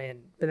going to come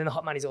in, but then the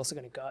hot money's also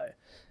going to go.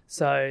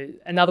 So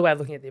another way of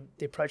looking at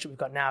the approach that we've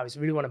got now is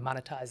we really want to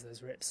monetize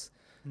those rips.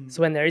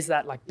 So when there is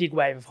that big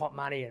wave of hot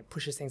money and it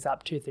pushes things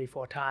up 2, 3,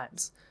 4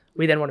 times,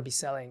 we then want to be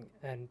selling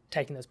and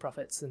taking those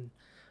profits and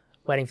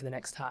waiting for the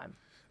next time.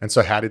 And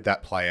so how did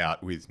that play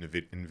out with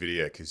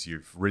Nvidia? Because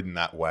you've ridden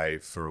that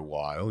wave for a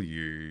while.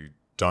 You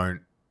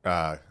don't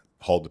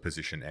hold the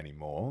position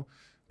anymore,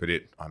 but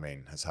it,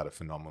 has had a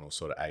phenomenal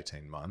sort of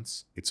 18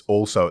 months. It's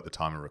also, at the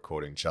time of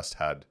recording, just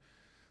had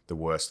the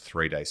worst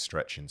 3-day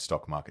stretch in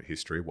stock market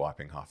history,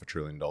 wiping $500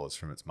 billion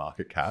from its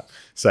market cap.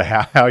 So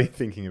how are you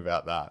thinking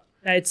about that?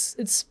 It's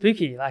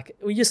spooky.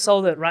 We just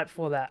sold it right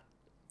before that.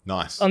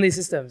 Nice. On these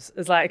systems.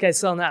 It's okay,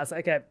 selling that. It's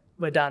okay,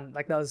 we're done.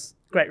 That was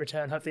great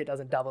return. Hopefully it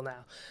doesn't double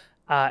now.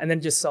 And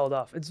then just sold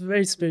off. It's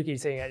very spooky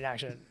seeing it in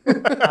action.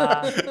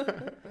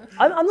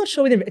 I'm not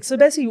sure with him. So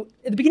basically,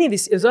 at the beginning of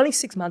this, it was only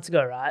 6 months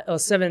ago, right? Or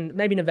 7,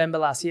 maybe November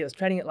last year. It was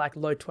trading at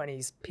low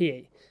 20s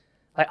PE,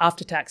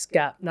 after tax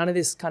gap. None of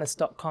this kind of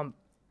stock comp,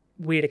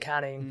 weird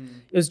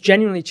accounting. It was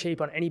genuinely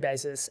cheap on any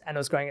basis, and it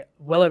was growing at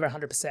well over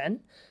 100%.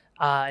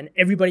 And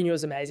everybody knew it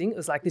was amazing. It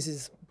was this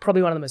is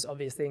probably one of the most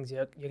obvious things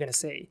you're going to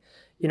see.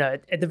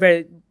 At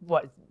the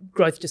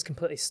growth just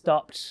completely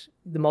stopped.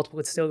 The multiple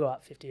could still go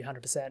up 50,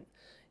 100%.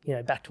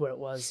 Back to where it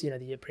was, the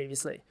year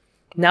previously.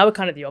 Now we're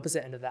kind of the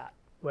opposite end of that,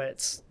 where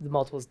it's the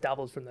multiples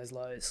doubled from those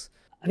lows.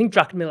 I think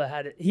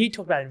Druckenmiller he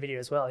talked about Nvidia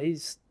as well.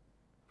 He's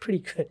pretty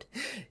good.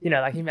 He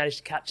managed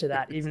to capture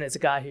that, even as a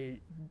guy who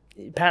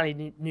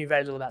apparently knew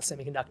very little about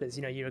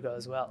semiconductors, a year ago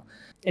as well.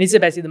 And he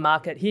said basically the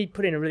market, he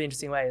put it in a really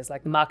interesting way. It's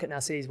the market now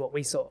sees what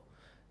we saw.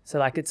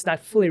 So it's now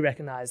fully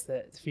recognized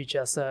the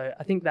future. So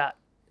I think that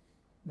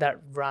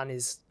run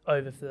is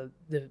over for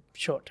the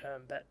short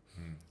term, but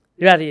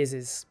the reality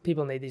is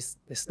people need this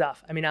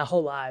stuff. Our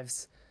whole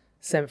lives,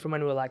 from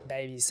when we were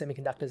babies,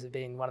 semiconductors have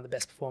been one of the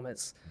best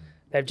performers.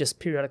 They've just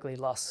periodically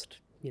lost,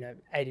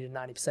 80 to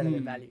 90% of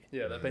their value.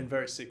 Yeah, they've been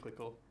very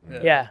cyclical.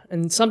 Yeah,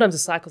 and sometimes the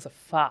cycles are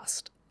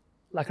fast.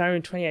 I remember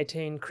in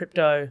 2018,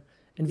 crypto,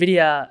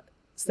 Nvidia,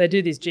 so they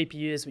do these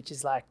GPUs, which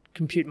is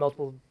compute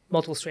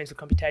multiple streams of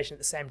computation at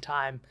the same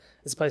time,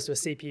 as opposed to a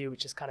CPU,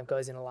 which just kind of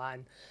goes in a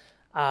line.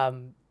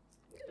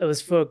 It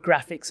was for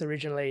graphics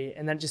originally,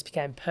 and then it just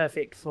became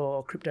perfect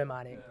for crypto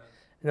mining. And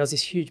there was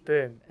this huge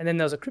boom. And then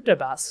there was a crypto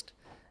bust,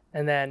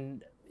 and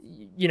then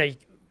you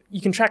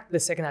can track the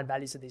secondhand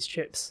values of these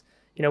chips.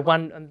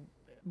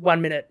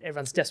 One minute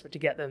everyone's desperate to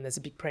get them, there's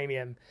a big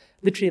premium.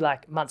 Literally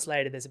like months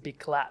later, there's a big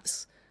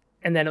collapse,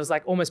 and then it was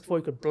like almost before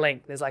you could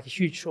blink, there's like a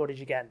huge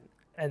shortage again,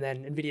 and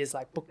then Nvidia's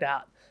like booked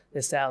out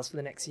their sales for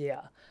the next year.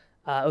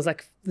 It was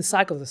like the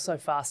cycles are so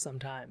fast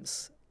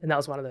sometimes, and that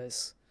was one of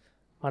those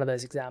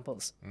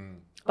examples.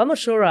 I'm not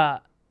sure.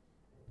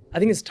 I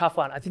think it's a tough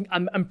one. I think I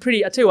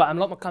tell you what, I'm a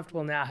lot more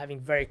comfortable now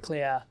having very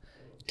clear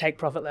take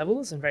profit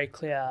levels and very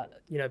clear,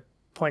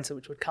 points at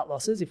which would cut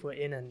losses if we're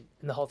in and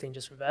the whole thing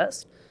just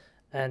reversed.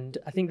 And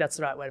I think that's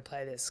the right way to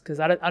play this, because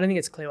I don't think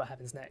it's clear what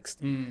happens next.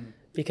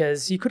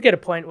 Because you could get a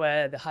point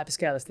where the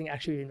hyperscalers think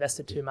actually we've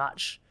invested too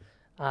much,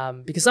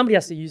 because somebody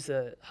has to use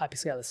the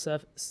hyperscaler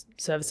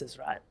services,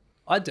 right?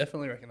 I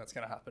definitely reckon that's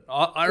going to happen.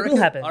 I It reckon,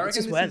 will happen. I It's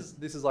reckon just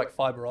this is like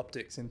fiber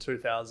optics in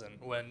 2000,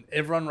 when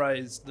everyone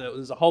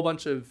there's a whole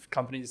bunch of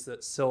companies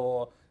that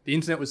saw the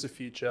internet was the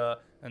future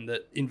and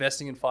that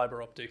investing in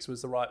fiber optics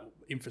was the right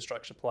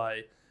infrastructure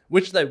play,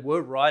 which they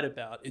were right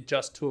about. It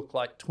just took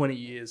like 20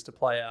 years to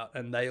play out,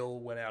 and they all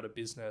went out of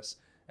business,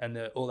 and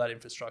all that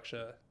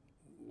infrastructure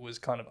was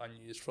kind of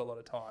unused for a lot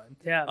of time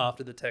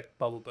after the tech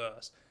bubble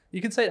burst.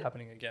 You can see it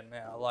happening again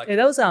now. Like,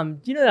 that was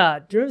do you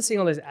remember seeing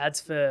all those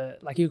ads for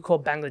like you could call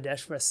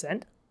Bangladesh for a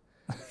cent?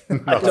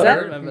 I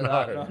don't remember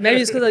that. No.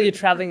 Maybe it's because like, you're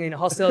traveling in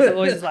hostels, there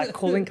always like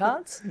calling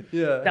cards.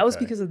 Yeah, that was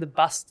because of the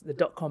bust, the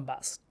 .com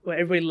bust, where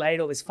everybody laid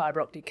all this fiber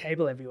optic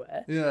cable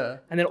everywhere. Yeah,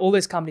 and then all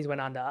those companies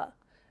went under.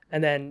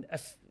 And then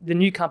the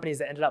new companies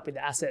that ended up with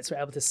the assets were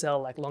able to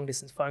sell like long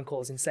distance phone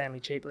calls insanely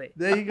cheaply.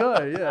 There you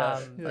go. Yeah.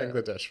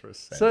 Bangladesh for a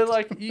cent. So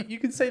like you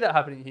can see that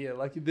happening here.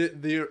 Like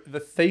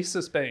the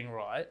thesis being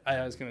right,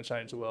 AI is going to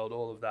change the world,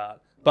 all of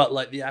that. But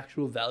like the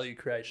actual value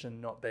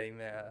creation not being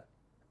there,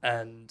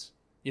 and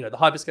the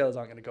hyperscalers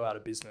aren't going to go out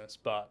of business.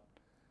 But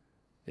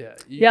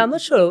I'm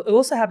not sure. It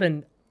also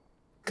happened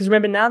because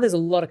remember now there's a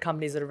lot of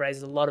companies that have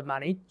raised a lot of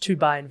money to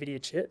buy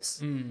Nvidia chips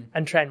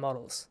and train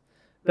models.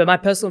 But my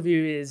personal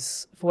view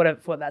is, for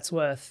what that's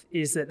worth,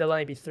 is that there'll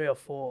only be 3 or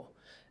 4.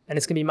 And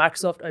it's going to be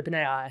Microsoft,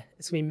 OpenAI.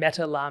 It's going to be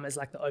Meta, Llama as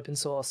like the open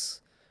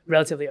source,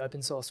 relatively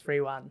open source free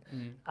one.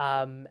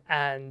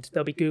 And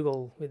there'll be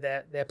Google with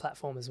their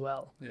platform as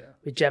well,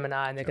 with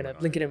Gemini. And they're going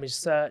to link it in with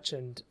search,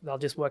 and they'll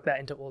just work that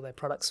into all their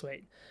product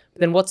suite. But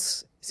then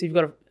so you've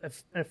got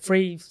a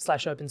free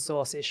 / open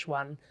source-ish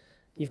one.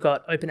 You've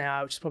got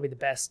OpenAI, which is probably the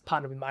best,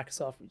 partnered with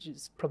Microsoft, which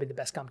is probably the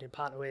best company to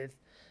partner with.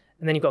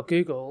 And then you've got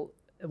Google.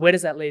 Where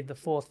does that leave the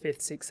 4th, 5th,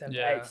 6th, 7th,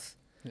 8th?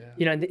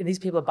 Yeah. And these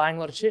people are buying a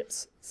lot of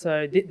chips.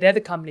 So they're the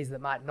companies that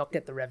might not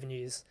get the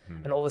revenues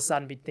and all of a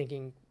sudden be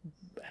thinking,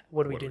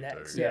 what do we do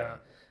next? Yeah.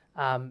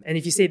 And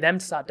if you see them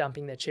start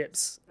dumping their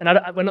chips, and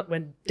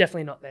we're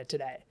definitely not there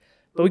today,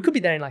 but we could be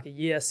there in like a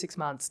year, 6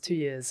 months, 2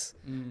 years,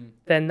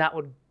 then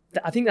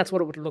I think that's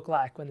what it would look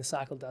like when the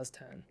cycle does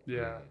turn.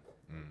 Yeah.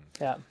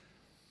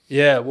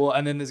 Yeah, well,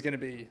 and then there's going to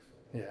be...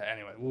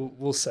 anyway,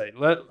 we'll see.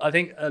 I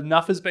think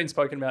enough has been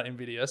spoken about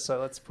Nvidia,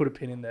 so let's put a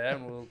pin in there,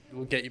 and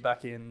we'll get you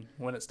back in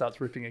when it starts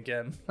ripping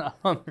again.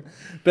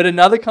 But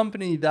another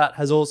company that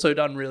has also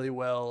done really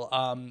well,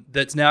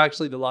 that's now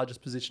actually the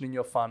largest position in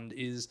your fund,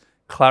 is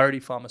Clarity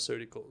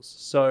Pharmaceuticals.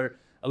 So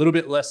a little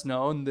bit less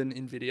known than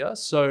Nvidia.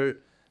 So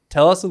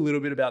tell us a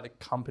little bit about the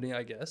company,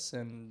 I guess.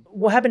 And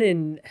what happened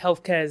in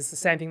healthcare is the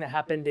same thing that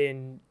happened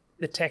in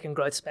the tech and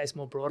growth space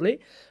more broadly.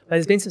 But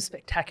there's been some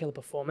spectacular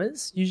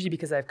performers, usually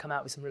because they've come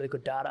out with some really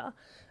good data.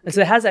 And so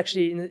there has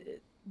actually,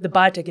 the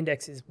biotech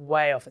index is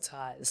way off its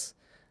highs.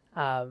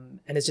 And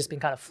it's just been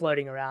kind of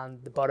floating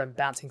around the bottom,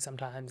 bouncing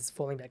sometimes,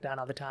 falling back down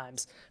other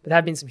times. But there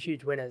have been some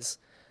huge winners.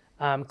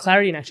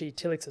 Clarity and actually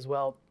Tilix as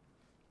well,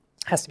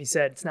 has to be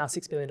said. It's now a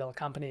 $6 billion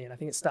company, and I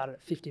think it started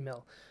at 50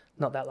 mil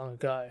not that long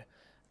ago.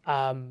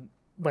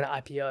 When it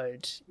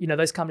IPO'd,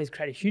 those companies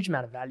create a huge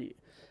amount of value.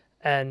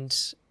 And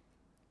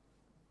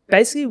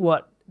basically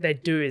what they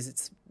do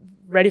is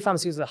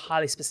radiopharmaceuticals are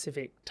highly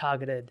specific,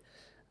 targeted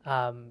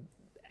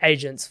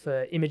agents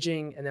for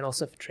imaging and then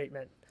also for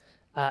treatment.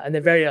 And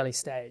they're very early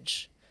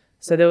stage.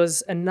 So there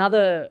was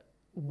another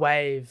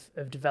wave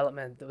of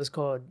development that was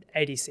called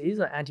ADCs,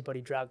 or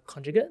antibody drug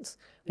conjugates.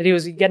 The idea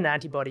was you get an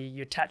antibody,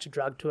 you attach a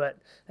drug to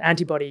it. The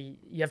antibody,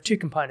 you have 2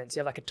 components.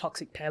 You have like a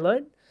toxic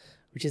payload,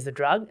 which is the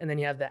drug, and then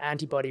you have the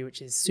antibody,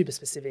 which is super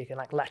specific and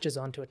like latches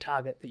onto a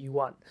target that you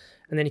want.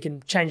 And then you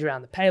can change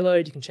around the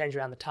payload, you can change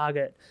around the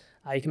target,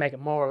 you can make it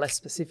more or less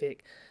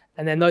specific.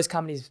 And then those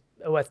companies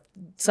are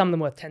some of them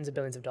worth tens of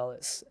billions of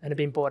dollars and have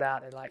been bought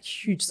out at like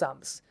huge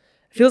sums.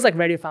 It feels like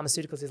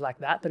radiopharmaceuticals is like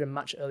that, but at a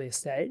much earlier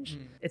stage.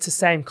 It's the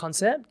same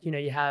concept.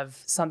 You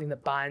have something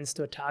that binds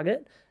to a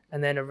target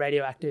and then a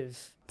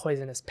radioactive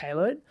poisonous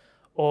payload.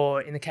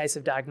 Or in the case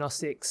of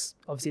diagnostics,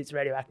 obviously it's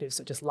radioactive,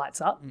 so it just lights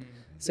up.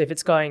 So if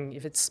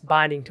it's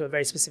binding to a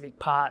very specific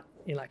part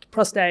in like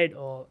prostate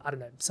or, I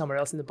don't know, somewhere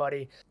else in the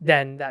body,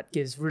 then that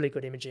gives really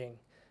good imaging.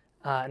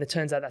 And it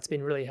turns out that's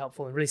been really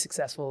helpful and really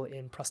successful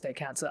in prostate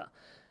cancer.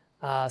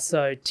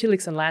 So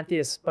Tilix and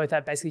Lantheus both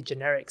have basically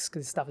generics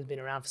because this stuff has been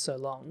around for so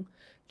long.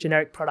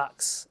 generic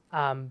products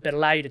that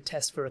allow you to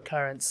test for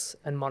recurrence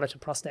and monitor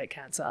prostate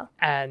cancer.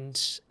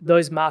 And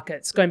those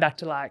markets, going back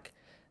to like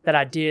that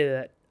idea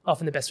that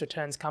often the best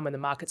returns come when the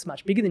market's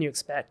much bigger than you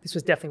expect, this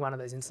was definitely one of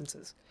those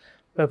instances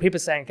where people are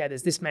saying, okay,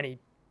 there's this many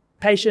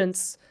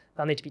patients,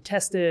 they'll need to be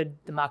tested,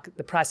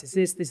 the price is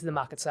this is the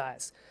market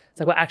size. It's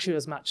like, well, actually it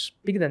was much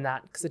bigger than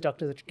that because the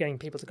doctors are getting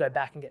people to go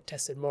back and get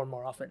tested more and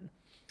more often.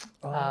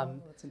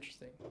 That's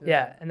interesting.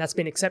 Yeah, and that's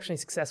been exceptionally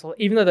successful,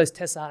 even though those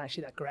tests aren't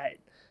actually that great.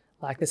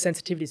 Like the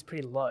sensitivity is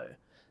pretty low,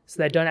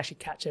 so they don't actually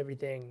catch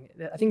everything.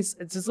 I think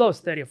it's as low as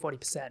 30 or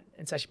 40%.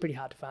 It's actually pretty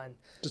hard to find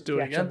Just do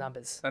the it actual again.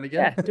 numbers. And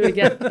again. Yeah, do it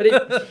again.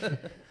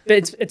 But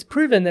it's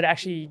proven that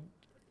actually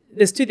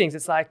there's two things.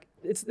 It's like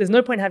there's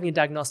no point having a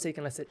diagnostic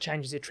unless it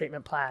changes your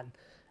treatment plan,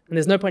 and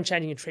there's no point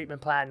changing your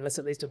treatment plan unless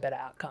it leads to a better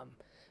outcome.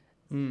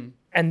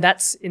 And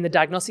that's in the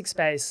diagnostic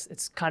space.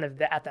 It's kind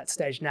of at that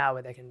stage now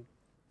where they can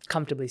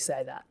comfortably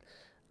say that.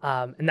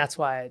 And that's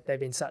why they've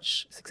been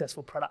such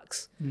successful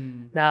products.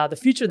 Now, the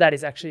future of that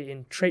is actually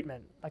in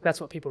treatment. Like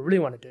that's what people really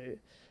want to do.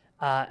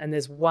 And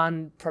there's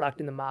one product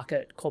in the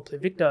market called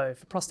Pluvicto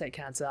for prostate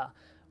cancer,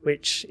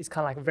 which is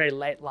kind of like a very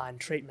late line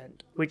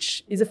treatment,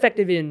 which is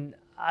effective in,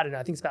 I don't know,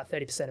 I think it's about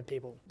 30% of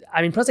people.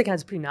 I mean, prostate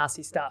cancer is pretty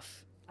nasty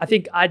stuff. I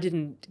think I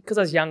didn't, because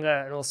I was younger,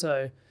 and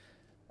also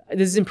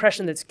there's this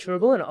impression that it's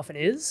curable, and it often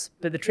is,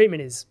 but the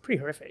treatment is pretty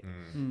horrific.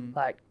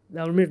 Like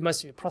they'll remove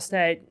most of your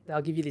prostate.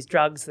 They'll give you these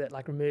drugs that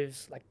like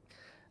remove like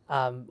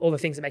all the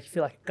things that make you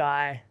feel like a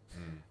guy.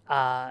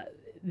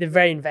 They're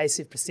very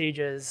invasive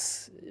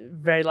procedures,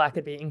 very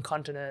likely to be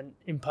incontinent,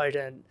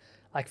 impotent,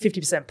 like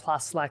 50%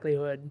 plus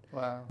likelihood.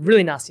 Wow.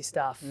 Really nasty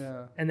stuff.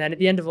 Yeah. And then at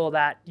the end of all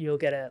that, you'll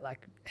get a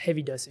like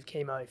heavy dose of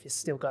chemo if you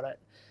still got it.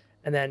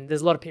 And then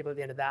there's a lot of people at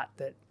the end of that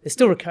there's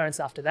still recurrence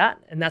after that.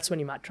 And that's when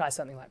you might try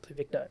something like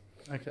Pluvicto.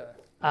 Okay.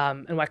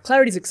 And why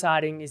Clarity's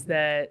exciting is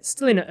they're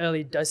still in an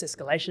early dose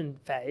escalation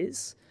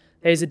phase.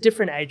 There's a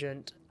different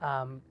agent,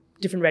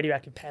 different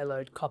radioactive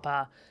payload,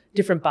 copper,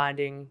 different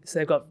binding. So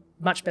they've got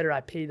much better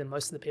IP than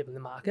most of the people in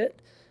the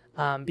market.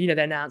 But, they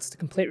announced a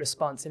complete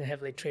response in a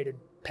heavily treated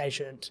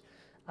patient.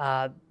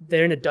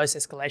 They're in a dose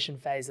escalation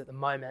phase at the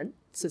moment.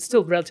 So it's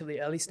still relatively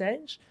early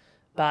stage.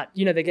 But,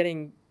 they're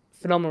getting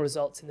phenomenal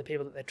results in the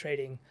people that they're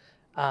treating,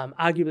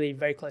 arguably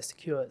very close to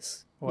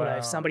cures. Wow.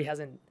 If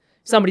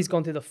somebody's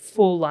gone through the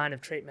full line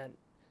of treatment,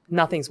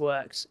 nothing's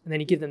worked, and then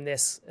you give them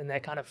this and they're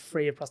kind of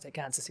free of prostate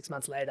cancer 6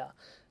 months later.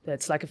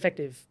 That's like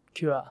effective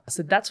cure.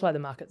 So that's why the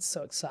market's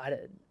so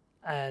excited.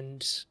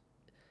 And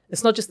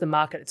it's not just the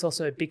market, it's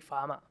also big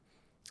pharma.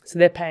 So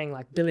they're paying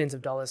like billions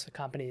of dollars for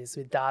companies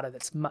with data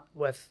that's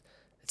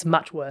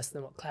much worse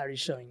than what Clarity's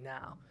showing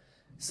now.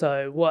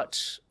 So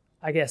what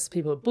I guess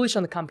people who are bullish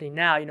on the company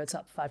now, it's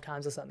up 5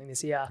 times or something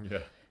this year. Yeah.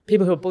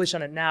 People who are bullish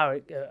on it now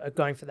are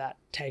going for that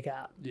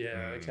takeout.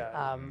 Yeah, okay.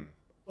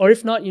 Or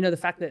if not, the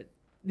fact that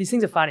these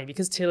things are funny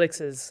because Telix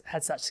has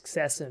had such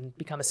success and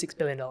become a $6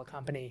 billion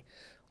company,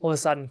 all of a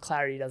sudden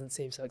Clarity doesn't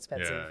seem so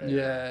expensive.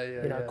 Yeah.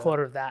 A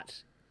quarter of that.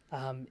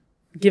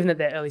 Given that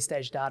their early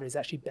stage data is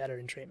actually better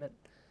in treatment,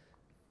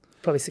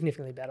 probably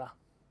significantly better.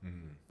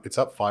 It's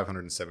up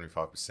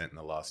 575% in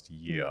the last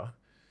year.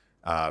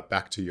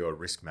 Back to your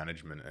risk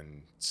management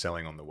and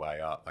selling on the way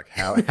up. Like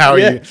how are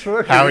you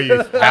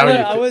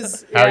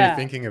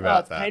thinking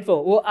about that?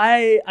 Painful. Well,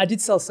 I did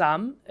sell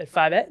some at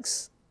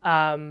 5x,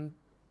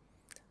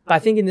 but I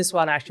think in this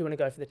one I actually want to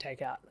go for the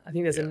takeout. I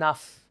think there's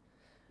enough,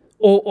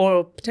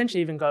 or potentially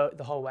even go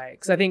the whole way,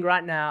 because I think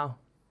right now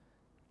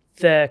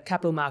the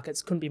capital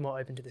markets couldn't be more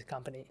open to this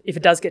company. If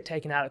it does get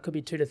taken out, it could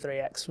be 2 to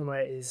 3x from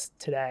where it is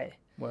today.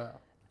 Wow.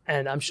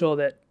 And I'm sure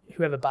that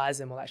whoever buys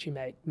them will actually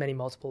make many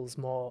multiples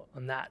more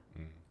on that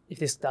if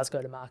this does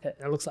go to market.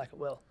 And it looks like it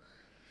will.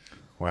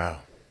 Wow.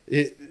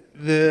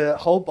 The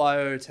whole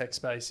biotech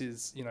space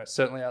is,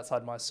 certainly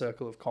outside my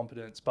circle of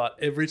competence, but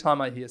every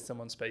time I hear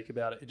someone speak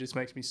about it, it just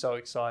makes me so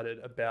excited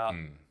about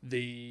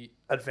the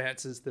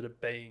advances that are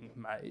being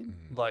made.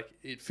 Like,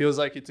 it feels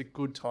like it's a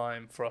good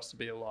time for us to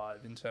be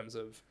alive in terms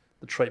of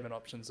the treatment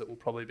options that will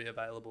probably be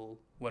available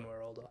when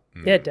we're older.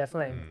 Yeah,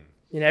 definitely.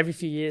 Every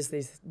few years,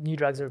 these new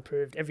drugs are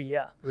approved every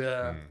year.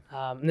 Yeah.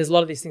 And there's a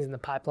lot of these things in the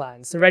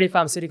pipeline. So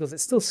radiopharmaceuticals,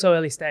 it's still so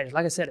early stage.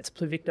 Like I said, it's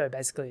Pluvicto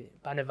basically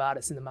by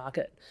Novartis in the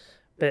market.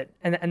 But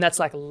and that's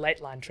like a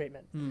late line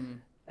treatment.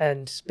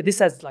 But this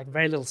has like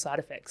very little side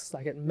effects.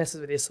 Like it messes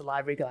with your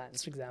salivary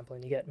glands, for example,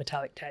 and you get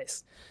metallic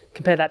taste.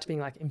 Compare that to being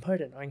like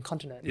impotent or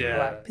incontinent. Yeah. Or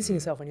like pissing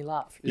yourself when you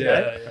laugh.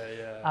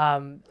 Yeah.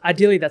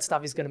 Ideally, that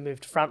stuff is going to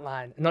move to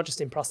frontline, and not just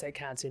in prostate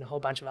cancer, in a whole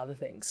bunch of other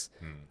things.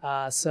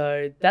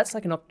 So that's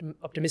like an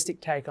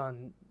optimistic take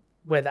on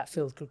where that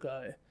field could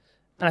go.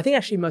 And I think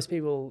actually most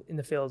people in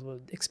the field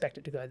would expect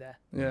it to go there.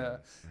 Yeah.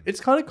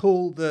 It's kind of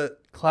cool that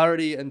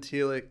Clarity and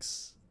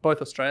Telix,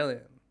 both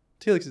Australian.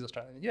 Telix is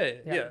Australian.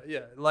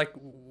 Yeah. Like,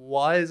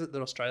 why is it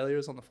that Australia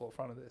is on the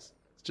forefront of this?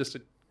 It's just a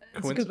coincidence?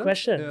 That's a good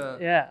question.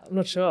 Yeah, I'm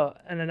not sure.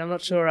 And then I'm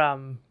not sure...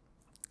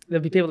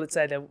 there'll be people that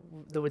say that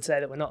would say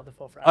that we're not at the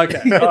forefront.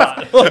 Okay, all right.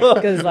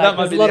 Because like,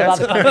 there's a lot of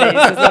other companies.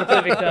 There's a lot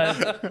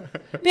of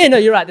perfect. Yeah, no,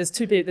 you're right. There's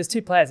two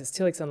players. It's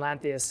Telix and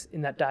Lantheus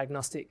in that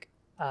diagnostic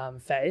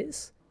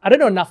phase. I don't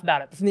know enough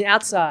about it, but from the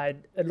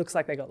outside, it looks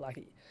like they got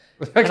lucky.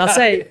 And I'll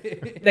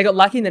say they got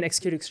lucky and then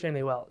executed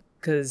extremely well,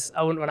 because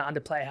I wouldn't want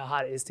to underplay how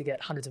hard it is to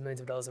get hundreds of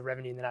millions of dollars of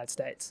revenue in the United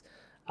States.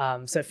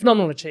 So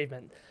phenomenal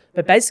achievement.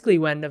 But basically,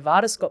 when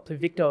Novartis got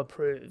Pluvicto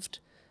approved,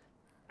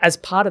 as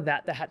part of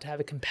that, they had to have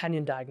a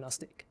companion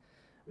diagnostic,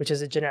 which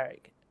is a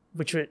generic,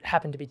 which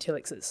happened to be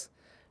Telix's.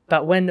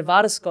 But when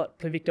Novartis got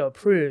Pluvicto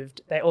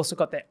approved, they also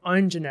got their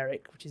own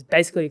generic, which is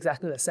basically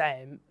exactly the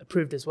same,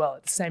 approved as well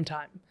at the same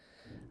time.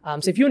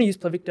 So if you want to use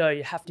Pluvicto,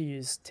 you have to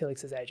use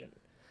Telix's agent.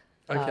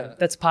 Okay.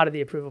 That's part of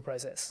the approval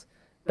process.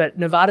 But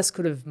Novartis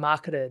could have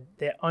marketed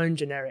their own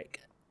generic.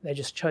 They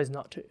just chose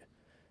not to.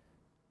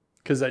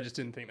 Because they just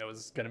didn't think there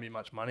was going to be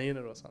much money in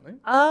it or something?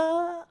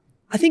 I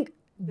think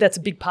that's a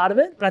big part of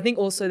it. But I think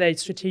also they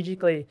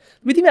strategically...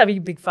 We think about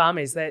big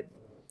pharma is that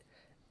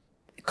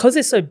because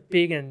they're so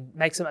big and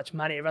make so much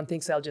money, everyone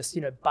thinks they'll just,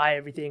 buy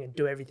everything and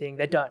do everything.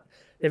 They don't.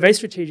 They're very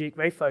strategic,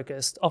 very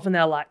focused. Often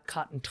they'll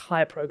cut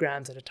entire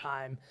programs at a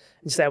time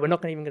and say, we're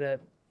not even going to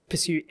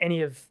pursue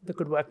any of the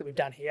good work that we've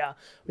done here.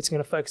 We're just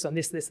going to focus on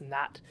this, this, and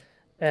that.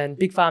 And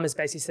big pharma's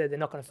basically said they're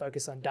not going to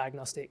focus on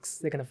diagnostics.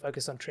 They're going to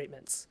focus on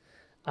treatments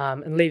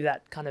and leave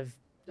that kind of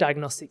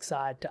diagnostic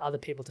side to other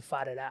people to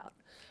fight it out.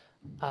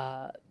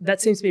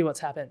 That seems to be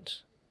what's happened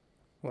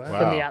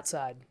from the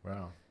outside.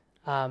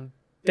 Wow.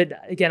 But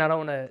again, I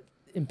don't want to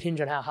impinge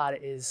on how hard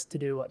it is to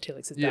do what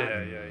Telix has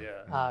done.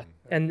 Yeah.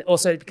 And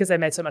also because they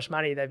made so much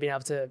money, they've been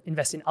able to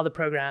invest in other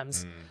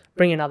programs,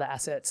 bring in other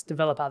assets,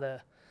 develop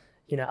other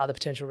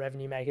potential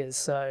revenue makers.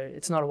 So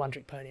it's not a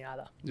one-trick pony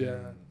either.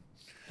 Yeah.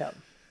 Yep.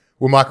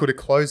 Well, Michael, to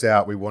close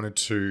out, we wanted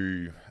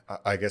to,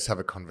 I guess, have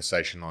a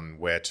conversation on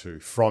where to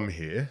from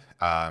here.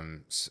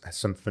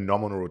 Some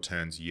phenomenal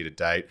returns year to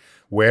date.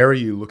 Where are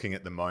you looking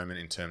at the moment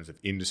in terms of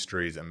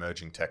industries,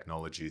 emerging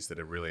technologies that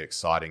are really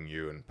exciting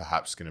you and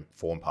perhaps going to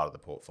form part of the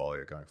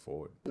portfolio going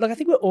forward? Look, I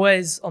think we're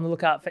always on the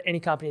lookout for any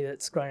company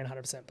that's growing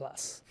 100%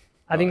 plus.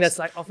 I think that's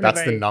often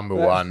the number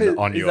one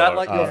on your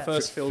Is that your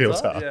first filter?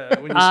 Yeah,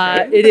 when you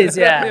screen? It is,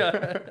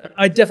 yeah.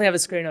 I definitely have a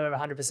screen of over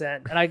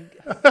 100%. And I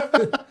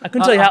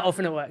couldn't tell you how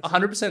often it works.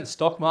 100%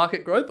 stock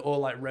market growth or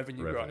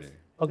revenue growth?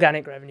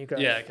 Organic revenue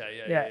growth. Yeah,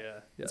 okay, yeah.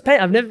 It's pain.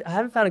 I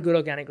haven't found a good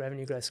organic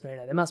revenue growth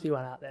screener. There must be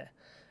one out there.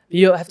 But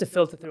you have to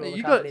filter through all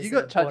the companies. You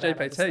got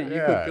ChatGPT.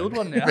 You could build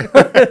one now.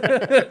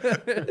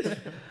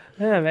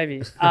 Yeah,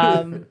 maybe.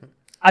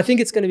 I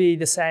think it's going to be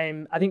the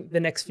same. I think the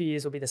next few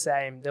years will be the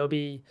same. There'll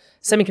be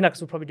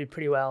semiconductors will probably do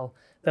pretty well.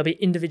 There'll be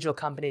individual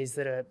companies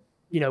that are,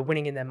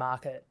 winning in their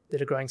market,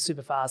 that are growing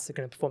super fast, that are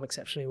going to perform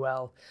exceptionally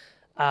well.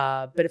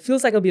 But it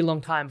feels like it'll be a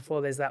long time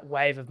before there's that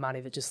wave of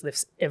money that just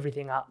lifts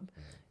everything up,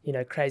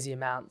 crazy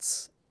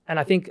amounts. And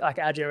I think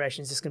our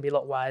generation is just going to be a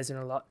lot wiser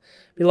and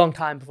be a long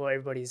time before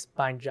everybody's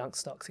buying junk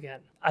stocks again.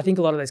 I think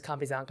a lot of those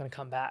companies aren't going to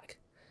come back.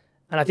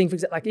 And I think, for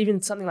example,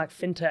 even something like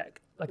fintech,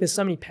 there's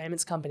so many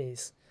payments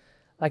companies.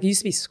 It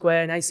used to be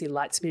Square, now you see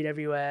Lightspeed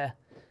everywhere.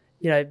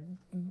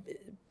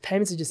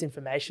 Payments are just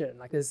information.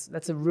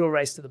 That's a real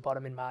race to the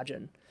bottom in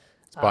margin.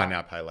 It's buy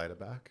now, pay later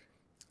back.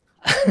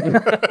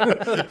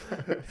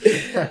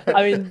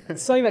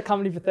 Selling that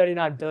company for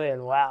 $39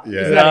 billion. Wow.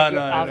 Yeah. Isn't that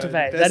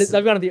Afterpay? That's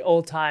one of the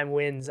all-time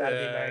wins out of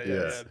the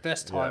Americas. Yeah.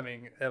 Best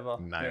timing ever.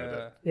 Nailed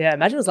it. Yeah,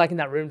 imagine it was in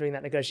that room doing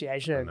that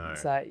negotiation.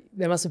 It's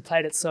they must have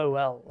played it so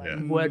well.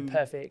 Word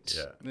perfect.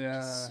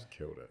 Yeah. Just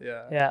killed it.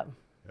 Yeah.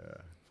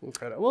 Full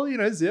credit. Well,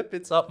 Zip,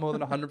 it's up more than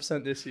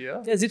 100% this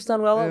year. Yeah, Zip's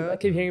done well. I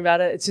keep hearing about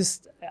it. It's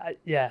just,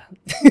 Yeah.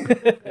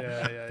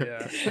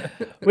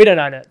 We don't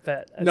own it,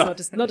 but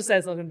it's not to say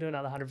it's not going to do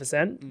another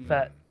 100%.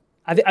 But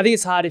I think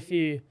it's hard if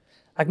you,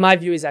 my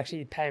view is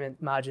actually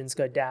payment margins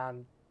go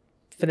down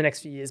for the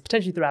next few years,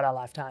 potentially throughout our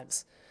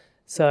lifetimes.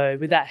 So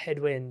with that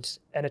headwind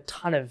and a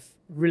ton of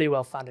really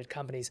well-funded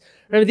companies,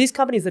 remember these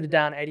companies that are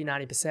down 80,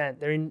 90%,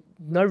 they're in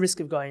no risk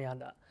of going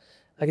under.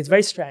 It's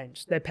very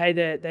strange. They pay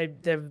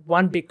their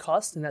one big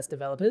cost, and that's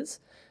developers,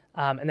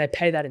 and they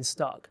pay that in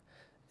stock.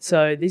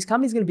 So these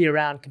companies are going to be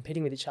around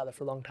competing with each other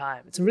for a long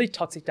time. It's a really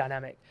toxic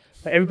dynamic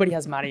where everybody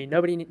has money.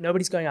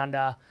 Nobody's going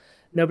under.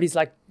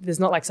 There's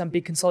not some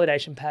big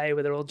consolidation pay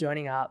where they're all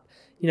joining up.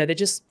 They're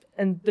just,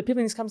 and the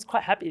people in these companies are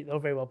quite happy. They're all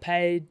very well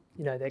paid.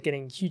 They're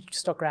getting huge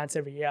stock grants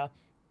every year.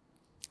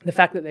 The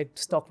fact that their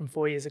stock from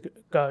 4 years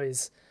ago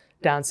is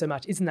down so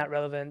much, isn't that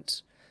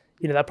relevant?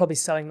 They're probably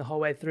selling the whole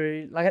way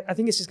through. I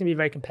think it's just going to be a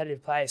very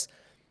competitive place.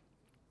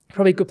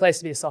 Probably a good place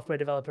to be a software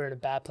developer and a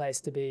bad place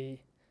to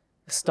be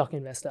a stock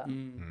investor.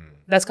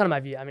 That's kind of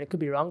my view. It could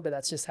be wrong, but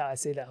that's just how I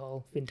see that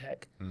whole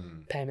fintech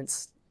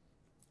payments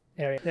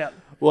area. Yeah.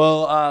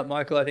 Well,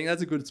 Michael, I think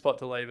that's a good spot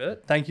to leave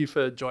it. Thank you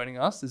for joining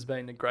us. It's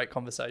been a great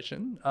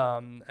conversation,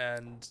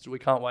 and we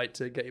can't wait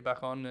to get you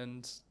back on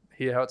and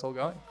hear how it's all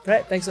going.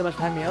 Great. Thanks so much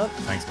for having me on.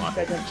 Thanks, Michael.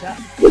 Great to have a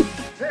chat.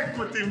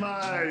 Equity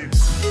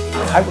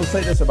I will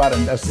say this about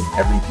investing.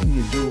 Everything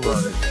you do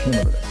learn is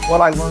cumulative. What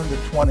I learned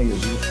at 20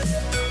 is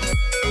useful.